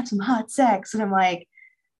 Let's have some hot sex. And I'm like,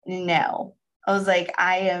 no. I was like,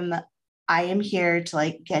 I am here to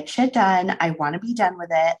like get shit done. I want to be done with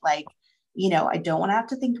it. Like, I don't want to have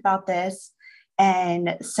to think about this.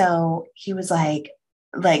 And so he was like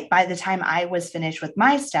by the time I was finished with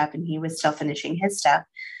my stuff and he was still finishing his stuff,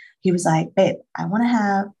 he was like, babe, I want to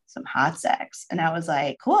have some hot sex. And I was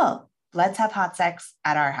like, cool, let's have hot sex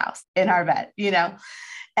at our house in our bed,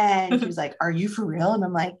 And he was like, are you for real? And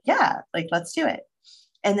I'm like, yeah, like, let's do it.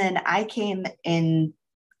 And then I came in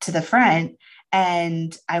to the front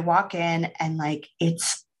and I walk in and like,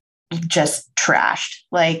 it's just trashed.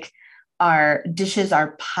 Like our dishes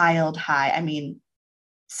are piled high. I mean,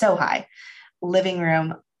 so high. Living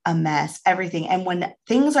room, a mess, everything. And when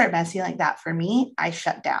things are messy like that for me, I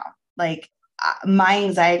shut down. Like my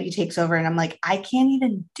anxiety takes over and I'm like, I can't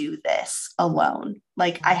even do this alone.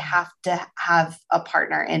 Like I have to have a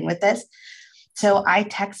partner in with this. So I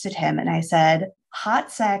texted him and I said,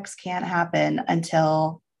 hot sex can't happen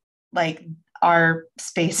until like our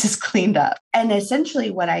space is cleaned up. And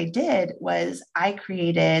essentially what I did was I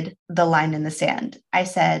created the line in the sand. I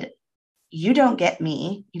said, you don't get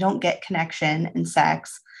me, you don't get connection and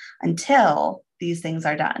sex until these things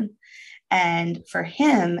are done. And for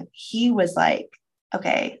him, he was like,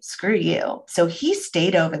 okay, screw you. So he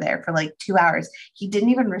stayed over there for like 2 hours. He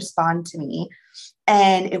didn't even respond to me.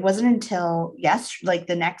 And it wasn't until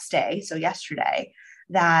the next day, so yesterday,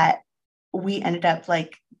 that we ended up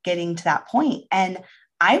like getting to that point. And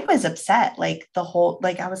I was upset, like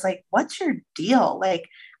I was like, what's your deal? Like,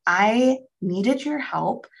 I needed your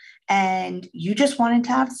help and you just wanted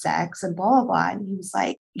to have sex and blah, blah, blah. And he was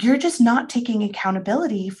like, you're just not taking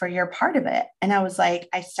accountability for your part of it. And I was like,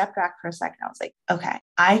 I stepped back for a second. I was like, okay,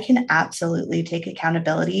 I can absolutely take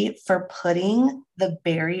accountability for putting the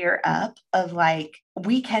barrier up of like,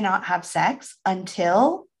 we cannot have sex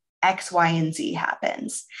until X, Y, and Z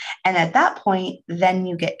happens. And at that point, then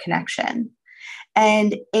you get connection.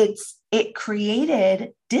 And it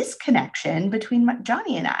created disconnection between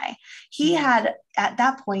Johnny and I. He had, at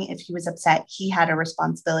that point, if he was upset, he had a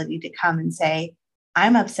responsibility to come and say,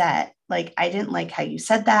 I'm upset. Like, I didn't like how you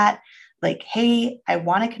said that. Like, hey, I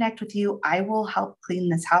want to connect with you. I will help clean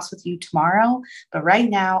this house with you tomorrow. But right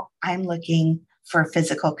now, I'm looking for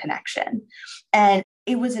physical connection. And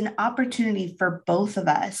it was an opportunity for both of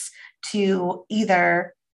us to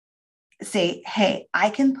either say, hey,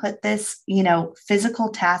 I can put this, physical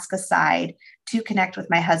task aside to connect with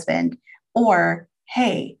my husband, or,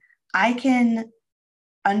 hey, I can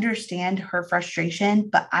understand her frustration,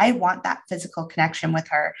 but I want that physical connection with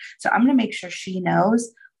her. So I'm going to make sure she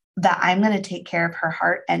knows that I'm going to take care of her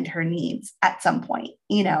heart and her needs at some point,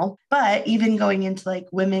 but even going into like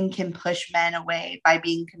women can push men away by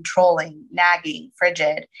being controlling, nagging,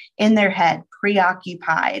 frigid, in their head,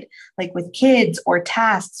 preoccupied, like with kids or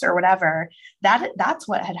tasks or whatever. That's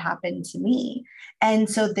what had happened to me. And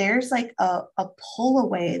so there's like a pull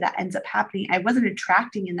away that ends up happening. I wasn't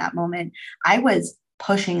attracting in that moment. I was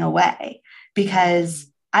pushing away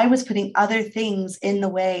because I was putting other things in the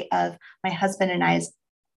way of my husband and I's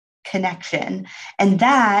connection. And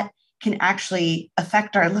that can actually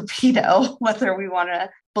affect our libido, whether we want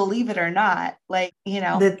to believe it or not. Like,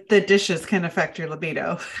 the dishes can affect your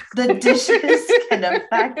libido. The dishes can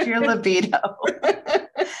affect your libido.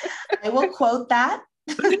 I will quote that.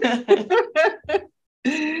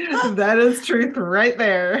 That is truth right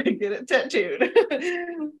there. Get it tattooed.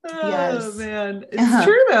 Yes. Man. It's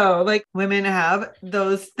true though. Like women have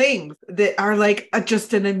those things that are like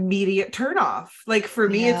just an immediate turn off. Like for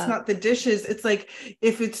me, it's not the dishes. It's like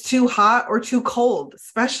if it's too hot or too cold,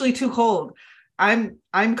 especially too cold. I'm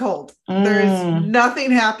cold. There's nothing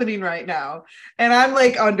happening right now. And I'm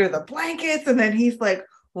like under the blankets. And then he's like,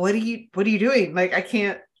 what are you doing? Like, I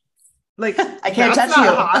can't touch you.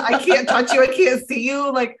 I can't touch you. I can't see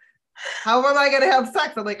you. Like, how am I going to have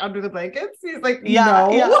sex? I'm like, under the blankets. He's like, no.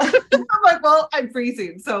 Yeah. I'm like, well, I'm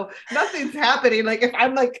freezing. So nothing's happening. Like if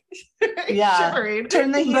I'm like shivering,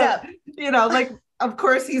 turn the heat up, like, of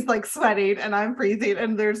course he's like sweating and I'm freezing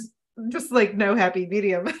and there's just like no happy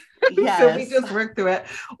medium. Yes. So we just work through it.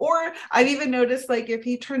 Or I've even noticed like if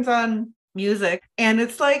he turns on music and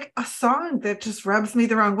it's like a song that just rubs me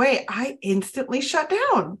the wrong way, I instantly shut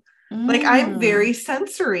down. Like I'm very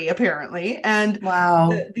sensory apparently. And wow.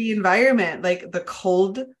 the environment, like the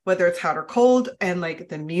cold, whether it's hot or cold, and like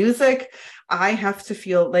the music, I have to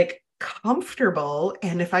feel like comfortable.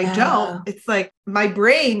 And if I don't, it's like my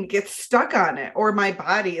brain gets stuck on it, or my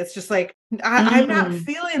body. It's just like I'm not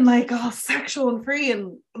feeling like all sexual and free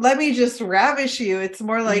and let me just ravish you. It's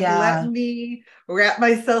more like let me wrap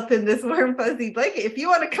myself in this warm fuzzy blanket. If you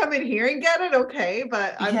want to come in here and get it, okay,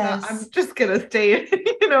 but I'm just gonna stay in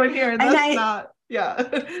here, and that's not. Yeah.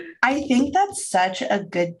 I think that's such a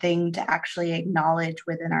good thing to actually acknowledge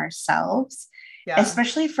within ourselves,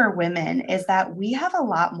 especially for women, is that we have a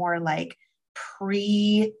lot more like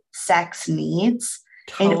pre-sex needs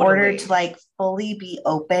in order to like fully be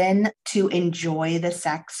open to enjoy the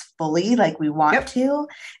sex fully like we want to.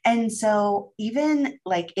 And so even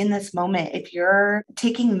like in this moment, if you're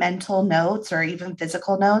taking mental notes or even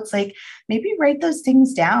physical notes, like maybe write those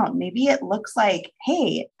things down. Maybe it looks like,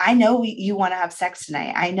 hey, I know you want to have sex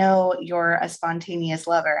tonight. I know you're a spontaneous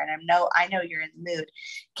lover, and I know you're in the mood.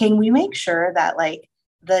 Can we make sure that like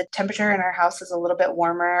the temperature in our house is a little bit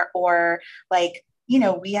warmer, or like,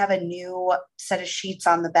 we have a new set of sheets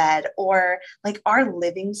on the bed, or like our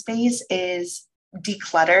living space is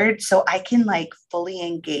decluttered so I can like fully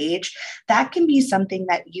engage. That can be something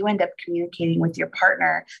that you end up communicating with your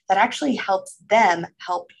partner that actually helps them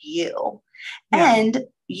help you. And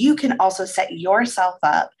you can also set yourself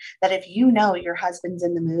up that if your husband's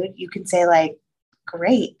in the mood, you can say like,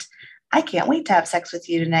 great, I can't wait to have sex with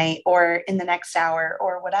you tonight or in the next hour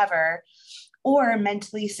or whatever. Or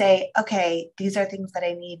mentally say, okay, these are things that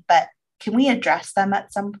I need, but can we address them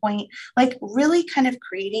at some point? Like really kind of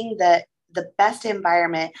creating the best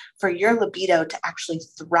environment for your libido to actually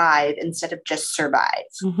thrive instead of just survive.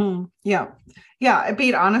 Mm-hmm. Yeah.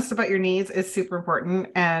 Being honest about your needs is super important,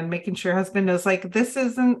 and making sure your husband knows like, this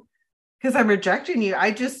isn't because I'm rejecting you.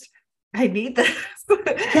 I need this.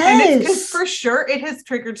 And it's because for sure it has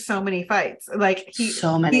triggered so many fights. Like he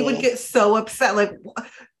would get so upset. Like,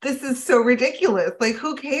 this is so ridiculous. Like,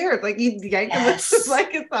 who cares? Like, you yank the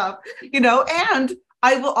blankets off, and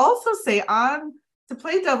I will also say, to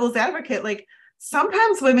play devil's advocate, like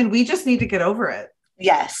sometimes women, we just need to get over it.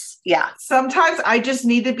 Yes. Yeah. Sometimes I just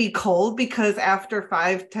need to be cold because after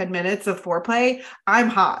 5-10 minutes of foreplay, I'm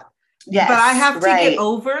hot. Yes, but I have to get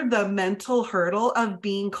over the mental hurdle of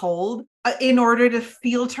being cold in order to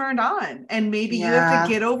feel turned on. And maybe you have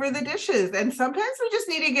to get over the dishes. And sometimes we just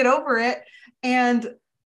need to get over it and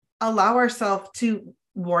allow ourselves to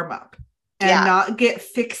warm up and not get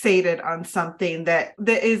fixated on something that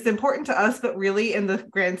is important to us, but really in the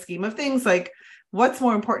grand scheme of things, like what's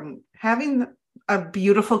more important, having a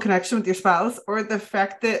beautiful connection with your spouse, or the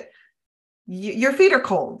fact that your feet are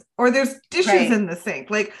cold, or there's dishes in the sink?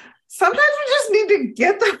 Like, sometimes we just need to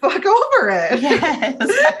get the fuck over it. Yes.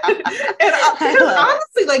 And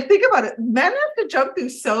honestly, like, think about it. Men have to jump through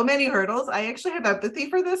so many hurdles. I actually have empathy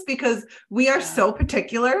for this because we are so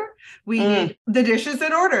particular. We need the dishes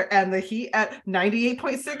in order and the heat at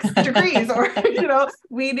 98.6 degrees, or,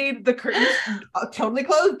 we need the curtains totally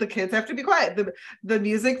closed. The kids have to be quiet. The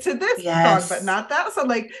music to this song, but not that song.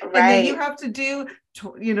 Like, and then you have to do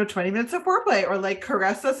 20 minutes of foreplay, or like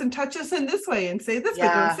caress us and touch us in this way and say this,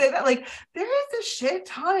 but don't say that. Like, there is a shit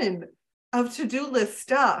ton of to-do list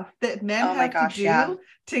stuff that men have to do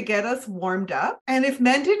to get us warmed up. And if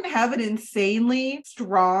men didn't have an insanely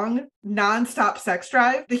strong, nonstop sex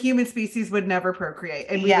drive, the human species would never procreate,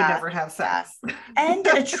 and we would never have sex. And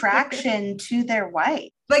attraction to their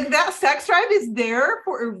wife. Like, that sex drive is there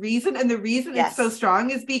for a reason. And the reason it's so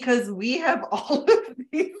strong is because we have all of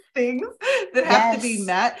these things that have to be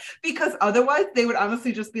met, because otherwise they would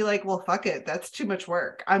honestly just be like, well, fuck it. That's too much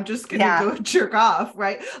work. I'm just going to go jerk off.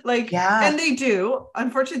 Right. Like, and they do.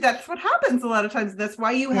 Unfortunately, that's what happens a lot of times. That's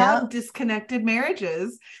why you have disconnected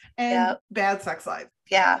marriages and bad sex life.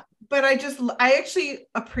 Yeah. But I actually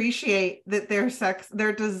appreciate that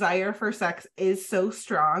their desire for sex is so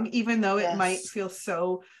strong, even though it might feel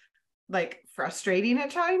so like frustrating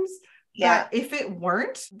at times. Yeah. But if it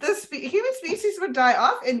weren't, the human species would die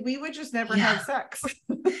off and we would just never have sex.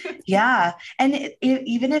 And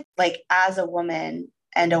even if, like, as a woman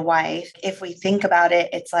and a wife, if we think about it,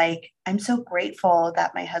 it's like, I'm so grateful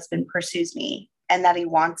that my husband pursues me and that he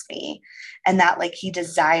wants me and that, like, he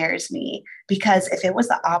desires me, because if it was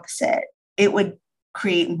the opposite, it would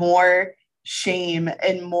create more shame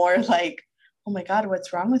and more like, oh my God,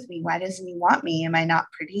 what's wrong with me? Why doesn't he want me? Am I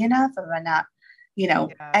not pretty enough? Am I not,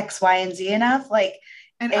 X, Y, and Z enough? Like,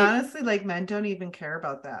 And honestly, like men don't even care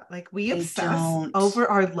about that. Like we obsess don't. over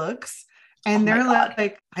our looks, and Oh my they're God.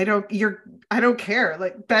 like, I don't care.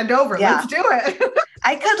 Like bend over, Yeah. let's do it.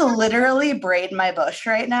 I could literally braid my bush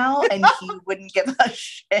right now and he wouldn't give a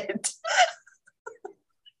shit.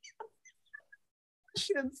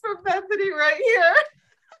 Questions from Bethany right here.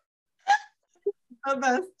 The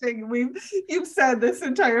best thing you've said this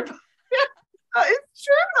entire podcast. It's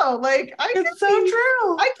true though. Like It's so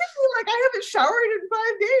true. I can feel like I haven't showered in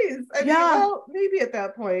 5 days. I mean, well, maybe at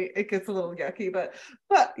that point it gets a little yucky, but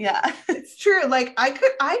yeah, it's true. Like I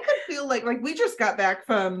could feel like we just got back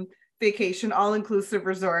from vacation, all-inclusive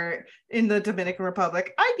resort in the Dominican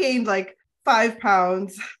Republic. I gained like 5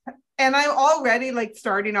 pounds. And I'm already like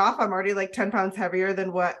starting off, I'm already like 10 pounds heavier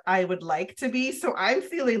than what I would like to be. So I'm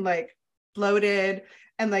feeling like bloated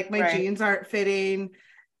and like my jeans aren't fitting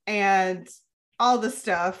and all the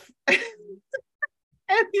stuff. And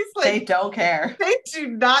he's like, they don't care. They do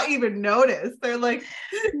not even notice. They're like,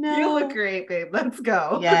 no. You look great, babe. Let's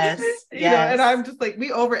go. Yes. You know, and I'm just like, we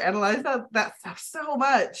overanalyze that stuff so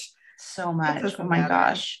much. So much. Oh my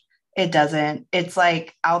gosh. It doesn't. It's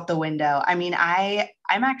like out the window. I mean, I'm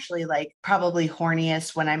actually like probably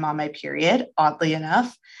horniest when I'm on my period, oddly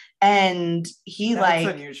enough. And that's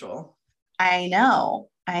unusual. I know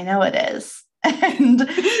it is. And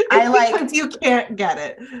I like you can't get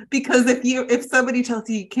it because if somebody tells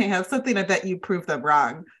you can't have something, I bet you prove them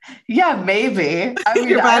wrong. Yeah, maybe. I mean,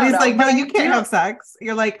 your body's like, no, you can't have sex.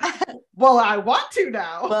 You're like, well, I want to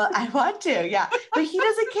now. Well, I want to, yeah. But he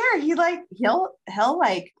doesn't care. He like he'll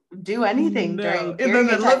like do anything during in the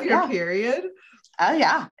middle of your period. Oh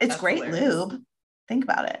yeah, it's great lube. Think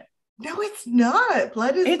about it. No, it's not.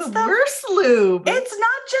 Blood is the worst lube. It's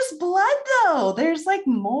not just blood though. There's like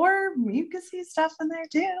more mucousy stuff in there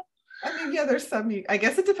too. I mean, yeah, there's some. I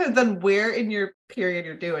guess it depends on where in your period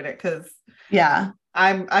you're doing it. Because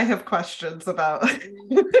I have questions about.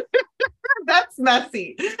 That's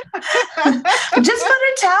messy. Just put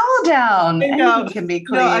a towel down. Anything can be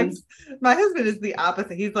clean. My husband is the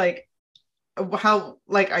opposite. He's like, "How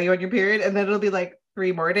are you on your period?" And then it'll be like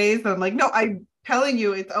 3 more days. And I'm like, "No, I'm telling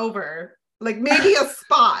you, it's over. Like maybe a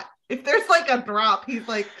spot. If there's like a drop, he's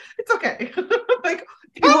like, it's okay." Like,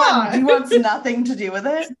 he wants nothing to do with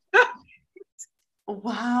it.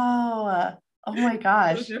 Wow. Oh my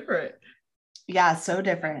gosh. So different. Yeah, so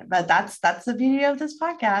different. But that's the beauty of this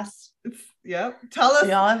podcast. Yep. Tell us,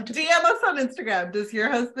 DM us on Instagram. Does your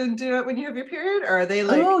husband do it when you have your period? Or are they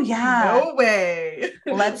like, oh yeah, no way?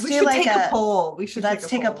 Let's do like a poll. Let's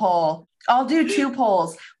take a poll. I'll do 2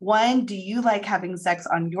 polls. 1, do you like having sex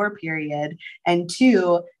on your period? And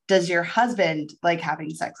 2, does your husband like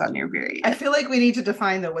having sex on your period? I feel like we need to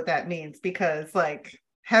define though what that means, because like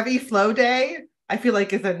heavy flow day, I feel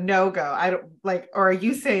like is a no-go. I don't like, or are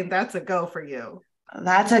you saying that's a go for you?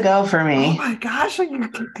 That's a go for me. Oh my gosh, are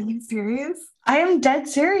you serious? I am dead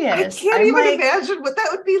serious. I can't even imagine what that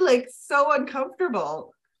would be like. So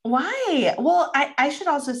uncomfortable. Why? Well, I should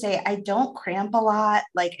also say I don't cramp a lot.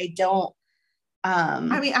 Like I don't.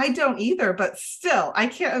 I mean, I don't either, but still, I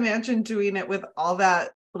can't imagine doing it with all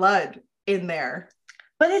that blood in there.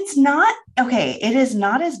 But it's not okay. It is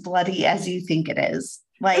not as bloody as you think it is.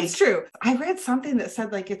 Like it's true. I read something that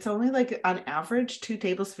said like it's only like on average 2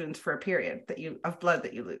 tablespoons for a period of blood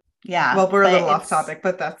that you lose. Yeah. Well, we're a little off topic,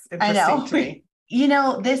 but that's interesting to me. You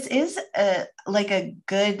know, this is a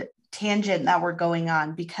good tangent that we're going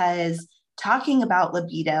on, because talking about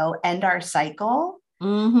libido and our cycle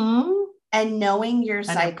and knowing your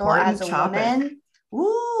cycle as a woman.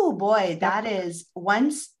 Ooh, boy, that is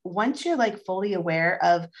once you're like fully aware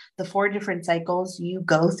of the 4 different cycles you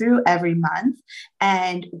go through every month.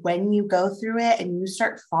 And when you go through it and you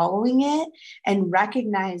start following it and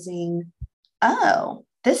recognizing, oh,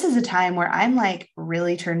 this is a time where I'm like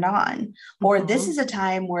really turned on, or this is a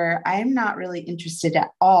time where I'm not really interested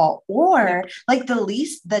at all. Or like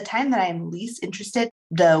the time that I'm least interested,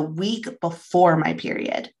 the week before my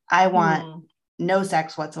period, I want no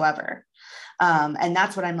sex whatsoever. And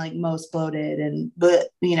that's when I'm like most bloated and,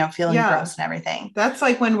 feeling gross and everything. That's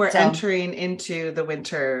like when we're entering into the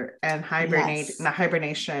winter and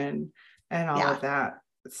hibernation and all of that.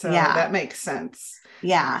 So that makes sense.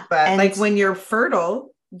 Yeah. But like when you're fertile,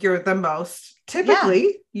 you're the most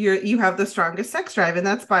typically you have the strongest sex drive, and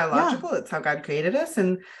that's biological. It's how God created us.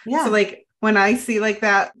 And so like when I see like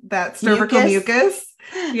that cervical mucus,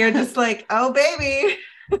 you're just like, oh baby.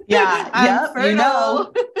 Yeah. I'm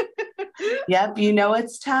fertile. Yep. You know,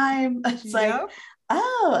 it's time. It's like,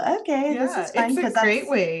 Oh, okay. This Yeah, is fun it's a because great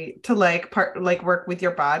that's way to work with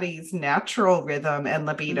your body's natural rhythm and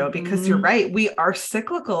libido, because you're mm-hmm, right, we are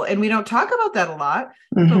cyclical and we don't talk about that a lot,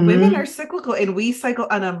 but women mm-hmm, are cyclical and we cycle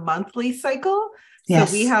on a monthly cycle. So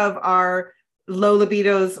we yes. have our low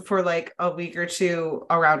libidos for like a week or two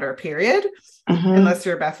around our period, Mm-hmm. unless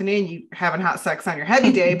you're Bethany and you having hot sex on your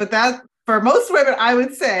heavy day. But that for most women, I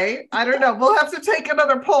would say, I don't know, we'll have to take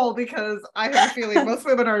another poll because I have a feeling most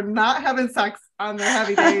women are not having sex on their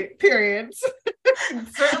heavy day periods.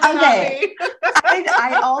 Certainly not Okay. me.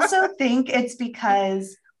 I also think it's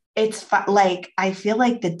because like, I feel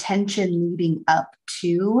like the tension leading up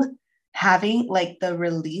to having like the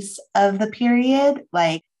release of the period,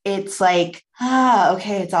 like, it's like,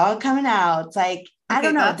 okay, it's all coming out. It's like, I Okay,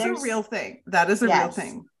 don't know. that's a real thing. That is a real Yes,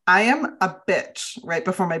 thing. I am a bitch right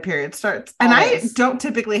before my period starts. And I always. don't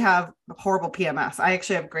typically have horrible PMS. I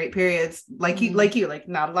actually have great periods, Mm. like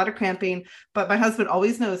not a lot of cramping, but my husband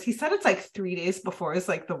always knows. He said it's like 3 days before is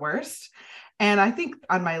like the worst. And I think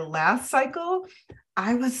on my last cycle,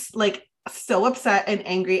 I was like so upset and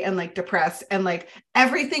angry and like depressed and like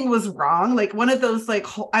everything was wrong. Like one of those like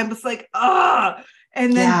I was like, ah.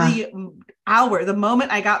 And then Yeah. the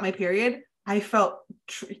moment I got my period, I felt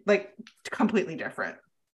like completely different.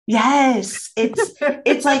 Yes.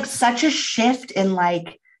 It's like such a shift in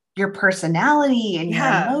like your personality and your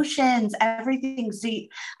Yeah. emotions, everything. See,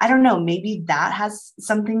 I don't know, maybe that has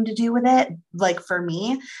something to do with it, like for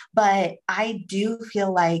me, but I do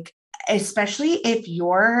feel like, especially if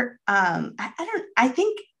you're I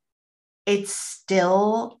think it's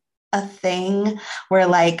still a thing where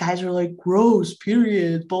like guys are like gross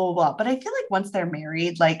periods, blah blah blah, but I feel like once they're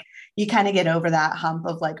married, like you kind of get over that hump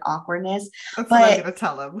of like awkwardness. That's what I'm But going to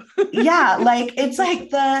tell him. yeah, like it's like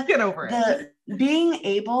Get over the it. being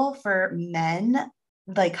able for men,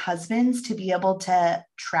 like husbands, to be able to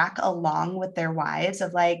track along with their wives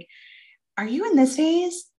of like, are you in this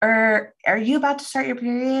phase, or are you about to start your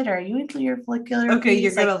period, or are you into your follicular Okay,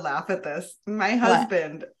 you're phase, going like to laugh at this. My what?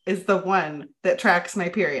 husband is the one that tracks my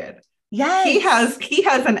period. He has Yes. he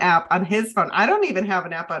has an app on his phone. I don't even have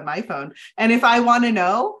an app on my phone. And if I want to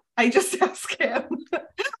know, I just ask him.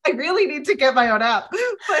 I really need to get my own app,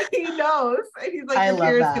 but he knows. And he's like, I your love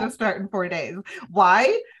period's going that. to start in 4 days.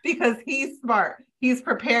 Why? Because he's smart. He's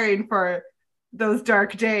preparing for those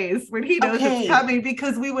dark days when he knows it's Okay. coming,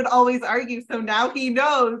 because we would always argue. So now he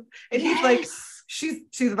knows. And he's like, Yes. she's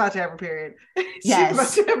about to have a period. She's about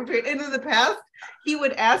Yes. to have a period. And in the past, he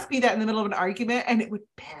would ask me that in the middle of an argument and it would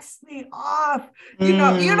piss me off. You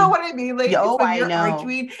know Mm. what I mean, ladies, Oh, when I you're know.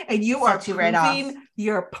 arguing and you are Sets you right off. proving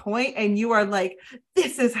your point and you are like,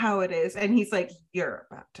 this is how it is. And he's like, you're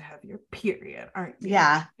about to have your period, aren't you?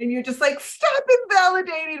 Yeah. And you're just like, stop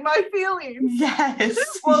invalidating my feelings. Yes.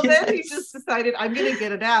 Well, then he just Yes. decided I'm going to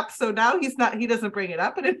get an app. So now he doesn't bring it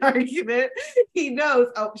up in an argument. He knows,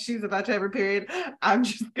 oh, she's about to have her period. I'm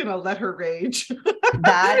just going to let her rage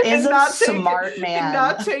That is and a not take it smart and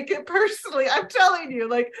not man. take it personally. I'm telling you,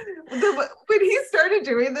 like when he started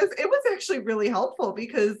doing this, it was actually really helpful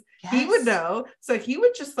because he would Yes. know. So he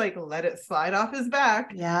would just like let it slide off his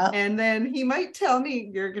back. Yeah. And then he might tell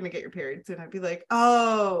me, you're going to get your period soon. I'd be like,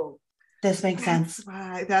 oh, This makes sense.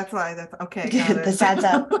 That's why. That's okay. Got it. This adds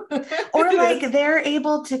up. Or It like is. they're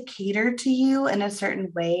able to cater to you in a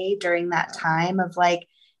certain way during that time of like,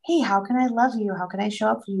 hey, how can I love you? How can I show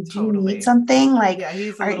up for you? Do you need Totally. something? Like, Yeah,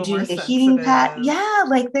 he's a little do you more need a heating pad? sensitive. Yeah,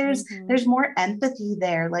 like Mhm. there's more empathy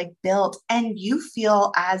there, like built, and you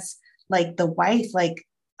feel as like the wife, like,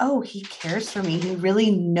 oh, he cares for me. He really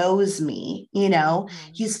knows me, Mhm.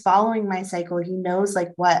 he's following my cycle. He knows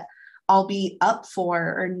like what I'll be up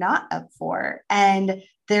for or not up for. And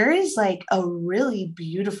there is like a really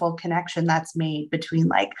beautiful connection that's made between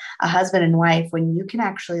like a husband and wife when you can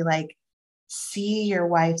actually like see your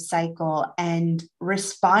wife's cycle and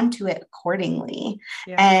respond to it accordingly.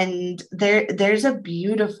 Yeah. And there's a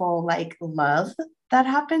beautiful like love that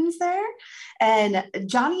happens there. And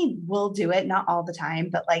Johnny will do it, not all the time,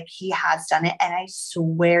 but like he has done it. And I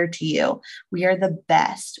swear to you, we are the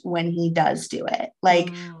best when he does do it.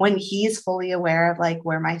 Like when Mm. he's fully aware of like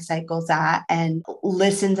where my cycle's at and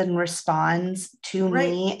listens and responds to Right.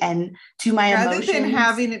 me and to my Rather than emotions.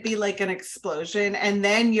 having it be like an explosion, and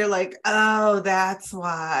then you're like, oh, that's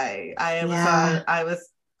why Yeah. I was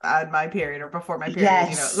on my period or before my period,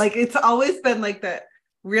 Yes. like it's always been like that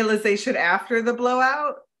realization after the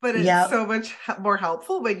blowout, but it's Yep. so much more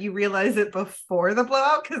helpful when you realize it before the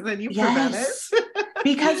blowout, because then you prevent it. Yes.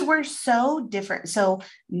 Because we're so different. So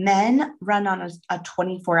men run on a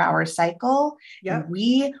 24-hour cycle, and Yep.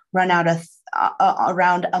 we run out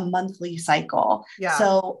around a monthly cycle. Yeah.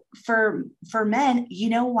 So for men, you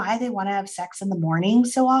know why they want to have sex in the morning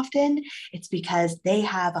so often? It's because they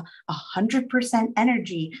have 100%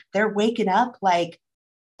 energy. They're waking up like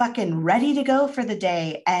fucking ready to go for the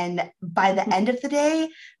day. And by the end of the day,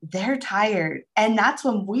 they're tired. And that's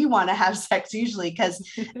when we want to have sex usually, because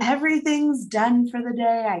everything's done for the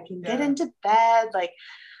day. I can get into bed. Like,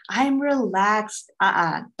 I'm relaxed.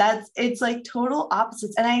 It's like total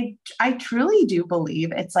opposites. And I truly do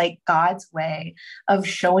believe it's like God's way of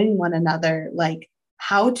showing one another like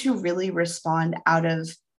how to really respond out of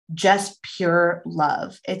just pure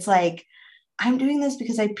love. It's like, I'm doing this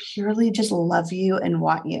because I purely just love you and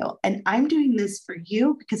want you. And I'm doing this for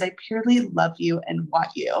you because I purely love you and want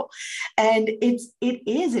you. And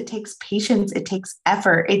it takes patience. It takes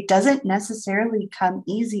effort. It doesn't necessarily come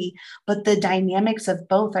easy, but the dynamics of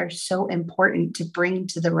both are so important to bring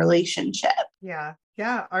to the relationship. Yeah.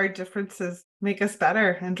 Yeah. Our differences make us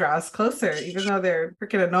better and draw us closer, even though they're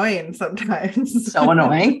freaking annoying sometimes. So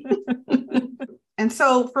annoying. And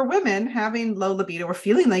so for women, having low libido or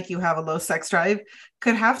feeling like you have a low sex drive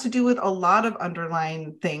could have to do with a lot of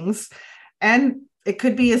underlying things. And it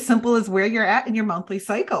could be as simple as where you're at in your monthly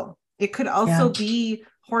cycle. It could also be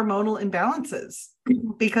hormonal imbalances,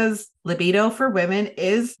 because libido for women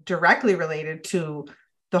is directly related to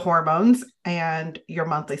the hormones and your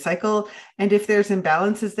monthly cycle. And if there's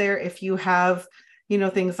imbalances there, if you have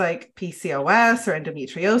things like PCOS or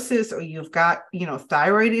endometriosis, or you've got,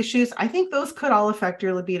 thyroid issues, I think those could all affect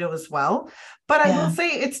your libido as well. But I will say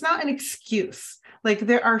it's not an excuse. Like,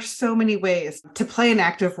 there are so many ways to play an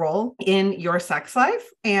active role in your sex life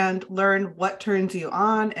and learn what turns you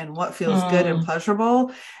on and what feels good and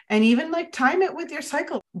pleasurable. And even like time it with your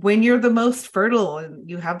cycle when you're the most fertile and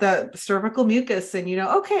you have that cervical mucus and,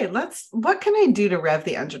 okay, what can I do to rev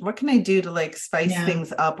the engine? What can I do to like spice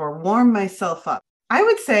things up or warm myself up? I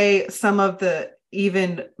would say some of the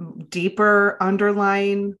even deeper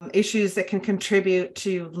underlying issues that can contribute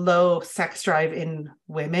to low sex drive in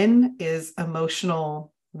women is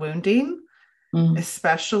emotional wounding,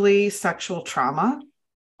 especially sexual trauma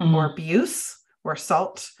or abuse or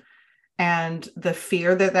assault, and the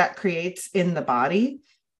fear that creates in the body.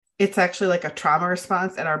 It's actually like a trauma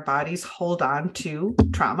response, and our bodies hold on to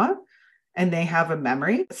trauma. And they have a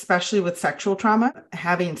memory, especially with sexual trauma.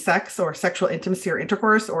 Having sex or sexual intimacy or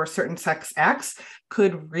intercourse or certain sex acts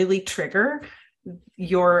could really trigger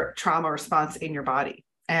your trauma response in your body.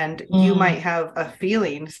 And you might have a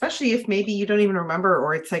feeling, especially if maybe you don't even remember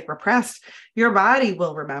or it's like repressed, your body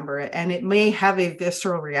will remember it. And it may have a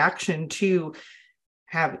visceral reaction to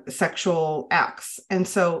have sexual acts. And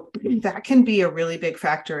so that can be a really big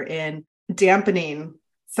factor in dampening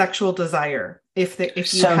sexual desire if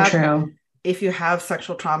you have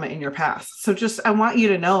sexual trauma in your past. So I want you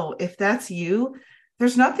to know, if that's you,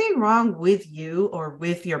 there's nothing wrong with you or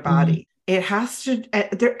with your body. It has to,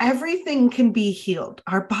 everything can be healed.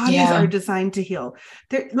 Our bodies are designed to heal.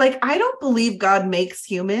 I don't believe God makes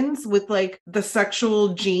humans with like the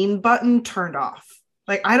sexual gene button turned off.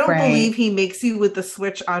 Like, I don't believe he makes you with the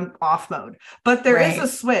switch on off mode, but there is a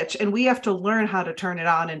switch and we have to learn how to turn it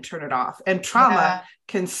on and turn it off. And trauma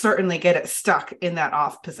can certainly get it stuck in that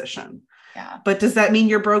off position. Yeah. But does that mean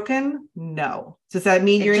you're broken? No. Does that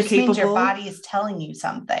mean you're incapable? It just means your body is telling you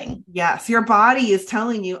something. Yes. Your body is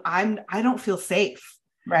telling you, I don't feel safe.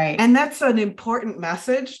 Right. And that's an important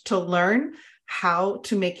message to learn, how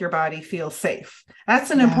to make your body feel safe.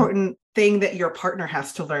 That's an important thing that your partner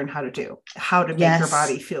has to learn how to do, how to make your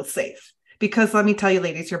body feel safe. Because let me tell you,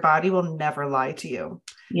 ladies, your body will never lie to you.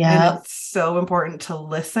 Yeah. And it's so important to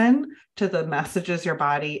listen to the messages your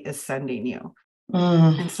body is sending you.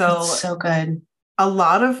 And so good. In a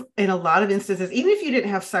lot of instances, even if you didn't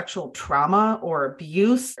have sexual trauma or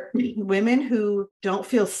abuse, women who don't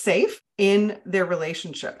feel safe in their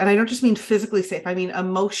relationship, and I don't just mean physically safe, I mean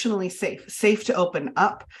emotionally safe to open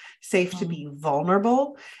up, safe to be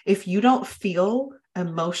vulnerable. If you don't feel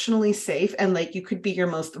emotionally safe and like you could be your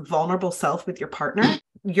most vulnerable self with your partner,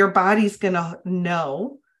 your body's going to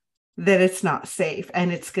know that it's not safe,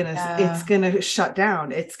 and it's going to shut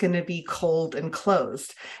down. It's going to be cold and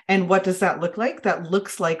closed. And what does that look like? That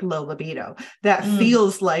looks like low libido. That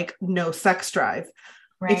feels like no sex drive.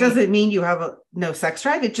 Right. It doesn't mean you have no sex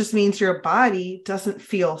drive. It just means your body doesn't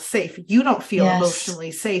feel safe. You don't feel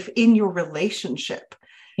emotionally safe in your relationship.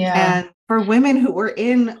 Yeah. And for women who were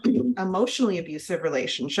in emotionally abusive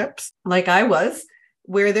relationships, like I was,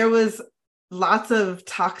 where there was lots of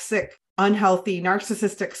toxic, unhealthy,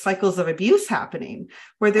 narcissistic cycles of abuse happening,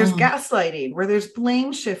 where there's gaslighting, where there's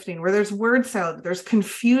blame shifting, where there's word salad, there's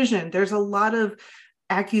confusion, there's a lot of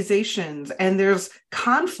accusations, and there's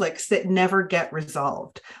conflicts that never get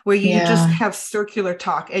resolved, where you just have circular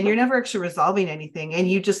talk and you're never actually resolving anything.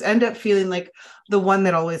 And you just end up feeling like the one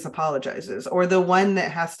that always apologizes, or the one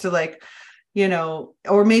that has to, like, you know,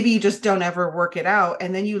 or maybe you just don't ever work it out.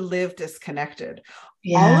 And then you live disconnected.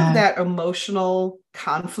 All of that emotional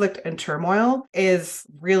conflict and turmoil is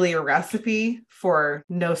really a recipe for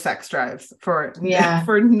no sex drives, for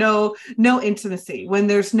no intimacy. When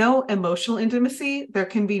there's no emotional intimacy, there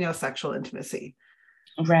can be no sexual intimacy.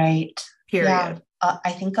 Right. Period. Yeah.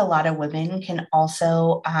 I think a lot of women can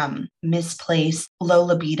also misplace low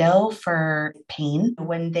libido for pain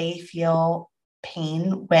when they feel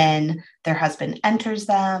pain when their husband enters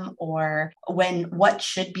them, or when what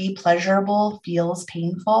should be pleasurable feels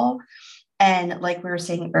painful. And like we were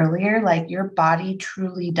saying earlier, like your body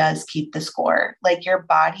truly does keep the score. Like your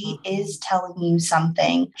body is telling you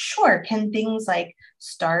something. Sure, can things like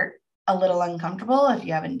start a little uncomfortable if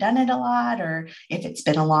you haven't done it a lot, or if it's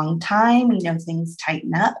been a long time, you know, things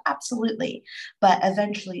tighten up. Absolutely. But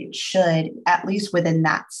eventually it should, at least within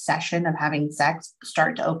that session of having sex,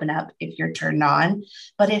 start to open up if you're turned on.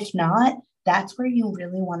 But if not, that's where you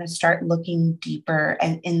really want to start looking deeper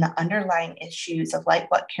and in the underlying issues of, like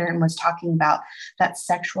what Karen was talking about, that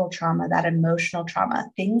sexual trauma, that emotional trauma,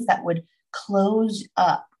 things that would close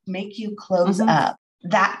up, make you close up,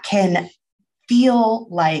 that can feel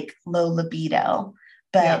like low libido,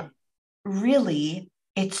 but really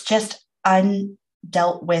it's just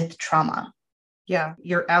undealt with trauma. Yeah,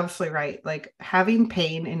 you're absolutely right. Like having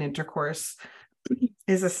pain in intercourse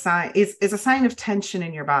is a sign of tension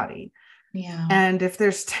in your body. Yeah. And if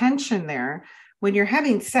there's tension there, when you're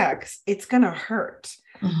having sex, it's going to hurt.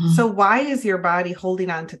 So why is your body holding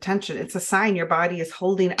on to tension? It's a sign your body is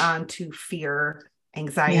holding on to fear,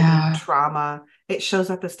 anxiety, trauma. It shows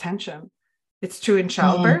up as tension. It's true in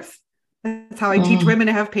childbirth. That's how I teach women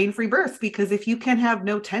to have pain-free births, because if you can have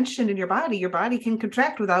no tension in your body can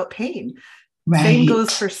contract without pain. Right. Same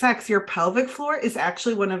goes for sex. Your pelvic floor is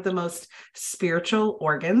actually one of the most spiritual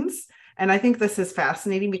organs. And I think this is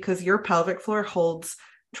fascinating because your pelvic floor holds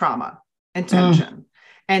trauma and tension,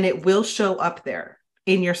 and it will show up there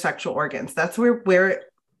in your sexual organs. That's where it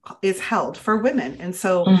is held for women. And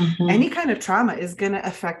so any kind of trauma is going to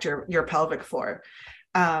affect your pelvic floor.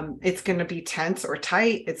 It's going to be tense or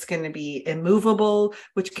tight. It's going to be immovable,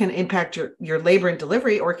 which can impact your labor and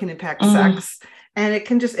delivery, or can impact sex. And it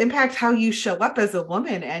can just impact how you show up as a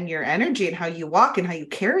woman and your energy and how you walk and how you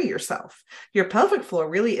carry yourself. Your pelvic floor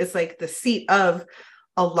really is like the seat of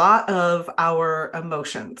a lot of our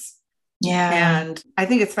emotions. Yeah. And I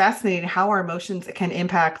think it's fascinating how our emotions can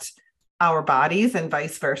impact our bodies and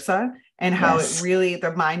vice versa, and how it really,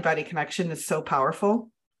 the mind-body connection is so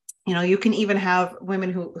powerful. You know, you can even have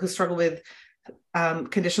women who struggle with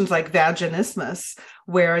conditions like vaginismus,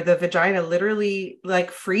 where the vagina literally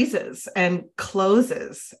like freezes and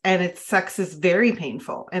closes, and its sex is very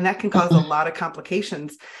painful, and that can cause a lot of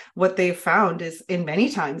complications. What they've found is, in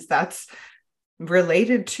many times, that's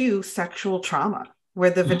related to sexual trauma, where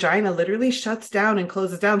the vagina literally shuts down and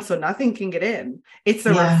closes down so nothing can get in. It's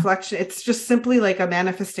a reflection. It's just simply like a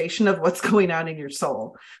manifestation of what's going on in your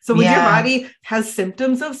soul. So when your body has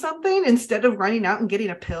symptoms of something, instead of running out and getting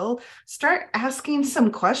a pill, start asking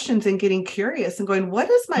some questions and getting curious and going, what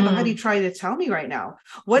is my body trying to tell me right now?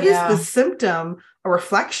 What is the symptom a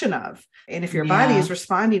reflection of? And if your body is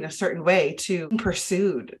responding a certain way to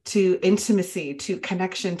pursuit, to intimacy, to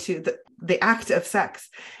connection, to the act of sex,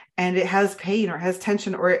 and it has pain or has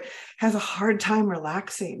tension, or it has a hard time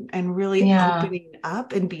relaxing and really opening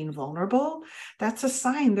up and being vulnerable, that's a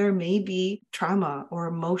sign there may be trauma or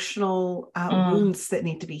emotional wounds that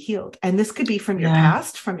need to be healed. And this could be from your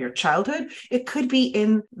past, from your childhood. It could be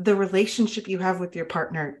in the relationship you have with your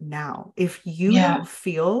partner now. If you don't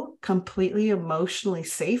feel completely emotionally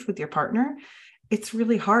safe with your partner, it's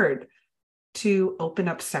really hard to open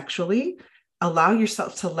up sexually, allow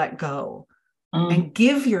yourself to let go. And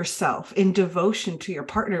give yourself in devotion to your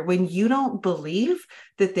partner when you don't believe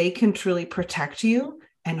that they can truly protect you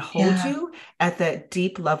and hold you at that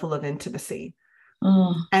deep level of intimacy.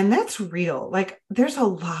 And that's real. Like, there's a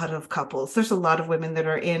lot of couples, there's a lot of women that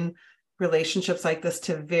are in relationships like this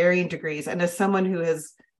to varying degrees. And as someone who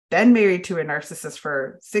has been married to a narcissist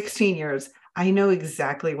for 16 years, I know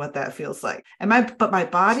exactly what that feels like. And my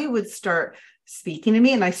body would start speaking to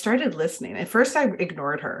me, and I started listening. At first I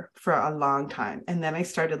ignored her for a long time, and then I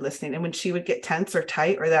started listening. And when she would get tense or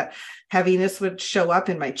tight, or that heaviness would show up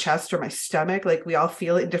in my chest or my stomach, like we all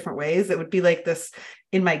feel it in different ways, it would be like this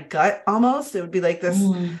in my gut almost. It would be like this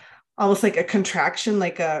almost like a contraction,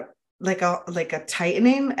 like a like a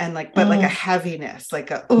tightening and but like a heaviness, like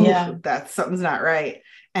that's something's not right.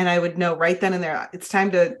 And I would know right then and there, it's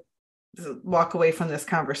time to walk away from this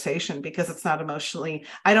conversation because it's not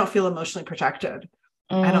I don't feel emotionally protected.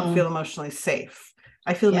 I don't feel emotionally safe.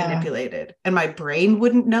 I feel manipulated, and my brain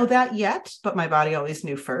wouldn't know that yet, but my body always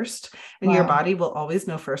knew first, and your body will always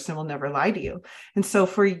know first and will never lie to you. And so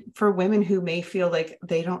for women who may feel like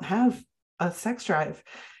they don't have a sex drive,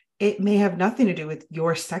 it may have nothing to do with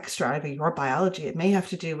your sex drive or your biology. It may have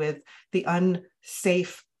to do with the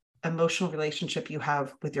unsafe emotional relationship you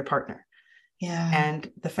have with your partner. Yeah.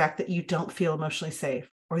 And the fact that you don't feel emotionally safe,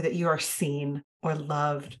 or that you are seen or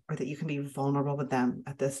loved, or that you can be vulnerable with them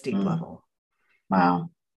at this deep level. Wow.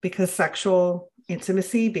 Because sexual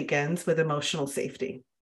intimacy begins with emotional safety.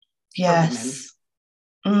 Yes.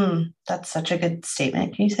 That's such a good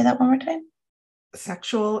statement. Can you say that one more time?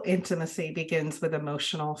 Sexual intimacy begins with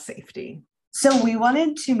emotional safety. So we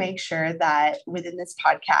wanted to make sure that within this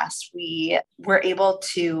podcast, we were able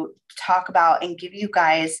to talk about and give you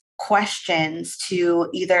guys questions to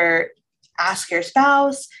either ask your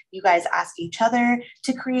spouse, you guys ask each other,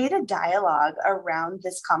 to create a dialogue around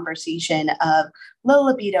this conversation of low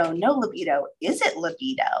libido, no libido, is it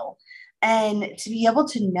libido? And to be able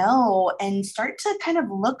to know and start to kind of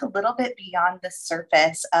look a little bit beyond the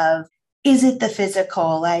surface of, is it the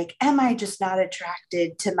physical? Like, am I just not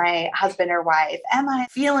attracted to my husband or wife? Am I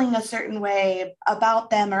feeling a certain way about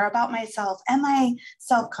them or about myself? Am I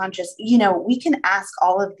self-conscious? We can ask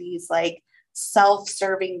all of these like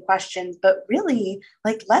self-serving questions, but really,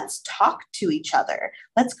 like, let's talk to each other.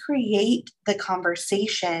 Let's create the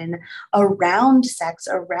conversation around sex,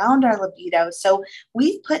 around our libido. So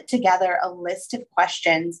we've put together a list of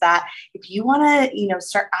questions that if you want to,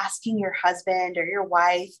 start asking your husband or your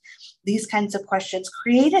wife these kinds of questions,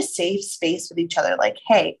 create a safe space with each other. Like,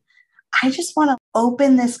 hey, I just want to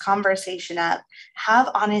open this conversation up,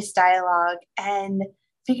 have honest dialogue, and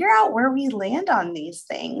figure out where we land on these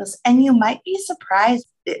things. And you might be surprised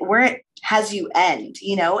where it has you end.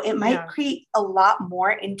 It might create a lot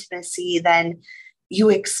more intimacy than you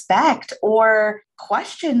expect, or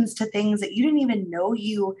questions to things that you didn't even know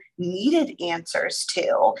you needed answers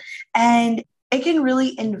to. And it can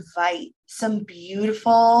really invite some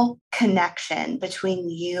beautiful connection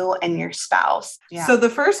between you and your spouse. Yeah. So the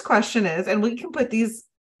first question is, and we can put these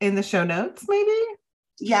in the show notes, maybe?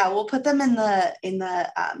 Yeah, we'll put them in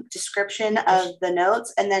the description of the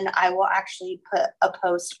notes, and then I will actually put a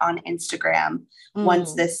post on Instagram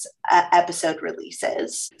once this episode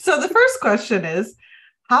releases. So the first question is,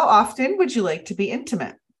 how often would you like to be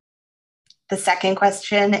intimate? The second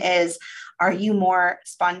question is, are you more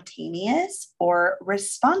spontaneous or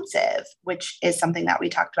responsive, which is something that we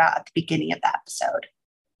talked about at the beginning of the episode.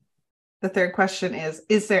 The third question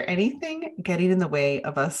is there anything getting in the way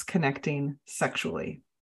of us connecting sexually?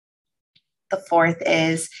 The fourth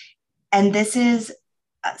is, and this is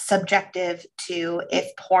subjective to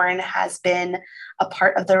if porn has been a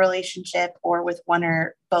part of the relationship or with one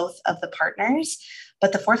or both of the partners.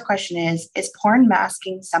 But the fourth question is porn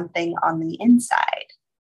masking something on the inside?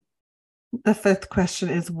 The fifth question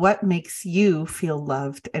is, what makes you feel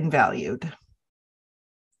loved and valued?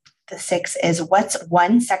 The sixth is, what's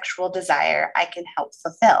one sexual desire I can help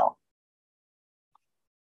fulfill?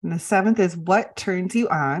 And the seventh is, what turns you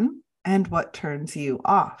on and what turns you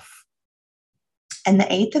off? And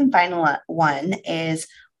the eighth and final one is,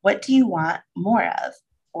 what do you want more of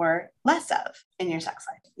or less of in your sex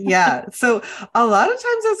life? Yeah. So a lot of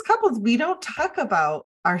times as couples, we don't talk about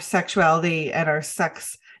our sexuality and our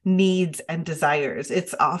sex needs and desires.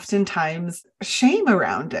 It's oftentimes shame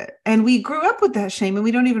around it. And we grew up with that shame, and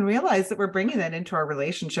we don't even realize that we're bringing that into our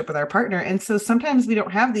relationship with our partner. And so sometimes we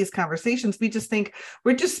don't have these conversations. We just think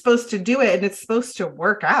we're just supposed to do it and it's supposed to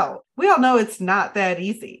work out. We all know it's not that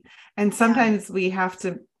easy. And sometimes we have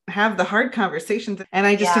to have the hard conversations. And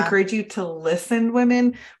I just encourage you to listen,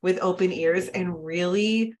 women, with open ears, and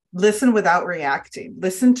really listen without reacting.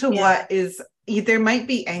 Listen to what is, there might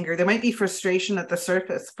be anger, there might be frustration at the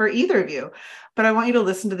surface for either of you, but I want you to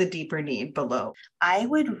listen to the deeper need below. I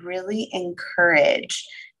would really encourage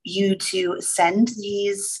you to send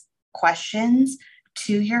these questions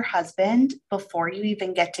to your husband before you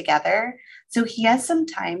even get together, so he has some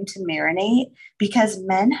time to marinate, because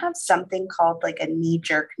men have something called like a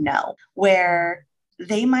knee-jerk no, where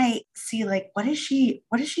they might see like, what is she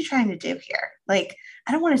trying to do here? Like,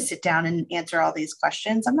 I don't want to sit down and answer all these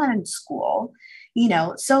questions. I'm not in school,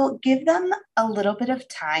 so give them a little bit of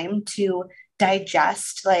time to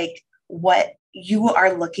digest like what you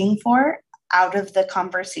are looking for out of the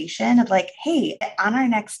conversation of like, hey, on our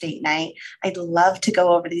next date night, I'd love to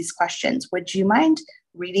go over these questions. Would you mind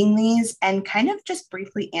reading these and kind of just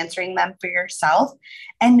briefly answering them for yourself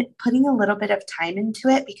and putting a little bit of time into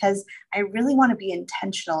it, because I really want to be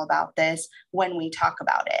intentional about this when we talk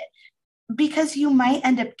about it. Because you might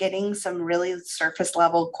end up getting some really surface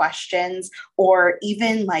level questions or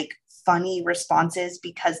even like funny responses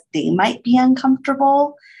because they might be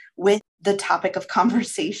uncomfortable with the topic of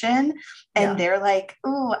conversation. And they're like,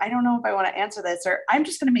 "Ooh, I don't know if I want to answer this," or "I'm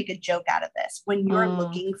just going to make a joke out of this." When you're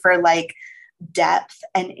looking for like depth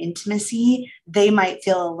and intimacy, they might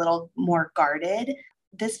feel a little more guarded.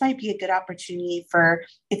 This might be a good opportunity for,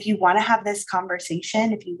 if you want to have this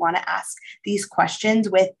conversation, if you want to ask these questions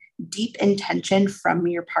with deep intention from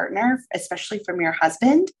your partner, especially from your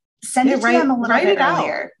husband, send it to them a little bit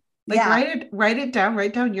earlier. Write it down,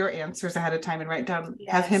 write down your answers ahead of time and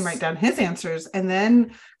have him write down his answers and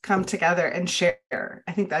then come together and share.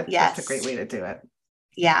 I think that's a great way to do it.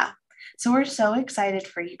 Yeah. So we're so excited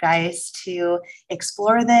for you guys to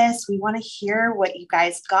explore this. We want to hear what you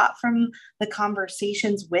guys got from the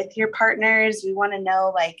conversations with your partners. We want to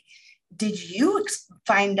know, like, did you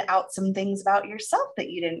find out some things about yourself that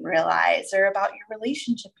you didn't realize, or about your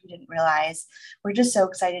relationship you didn't realize? We're just so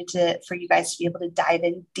excited for you guys to be able to dive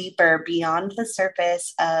in deeper beyond the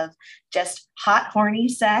surface of just hot, horny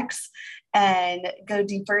sex and go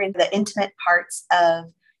deeper into the intimate parts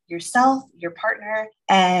of yourself, your partner.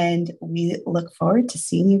 And we look forward to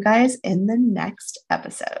seeing you guys in the next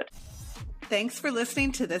episode. Thanks for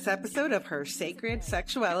listening to this episode of Her Sacred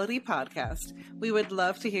Sexuality Podcast. We would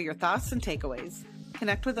love to hear your thoughts and takeaways.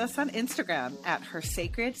 Connect with us on Instagram at Her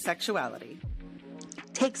Sacred Sexuality.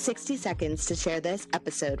 Take 60 seconds to share this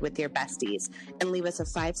episode with your besties and leave us a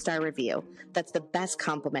 5-star review. That's the best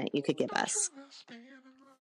compliment you could give us.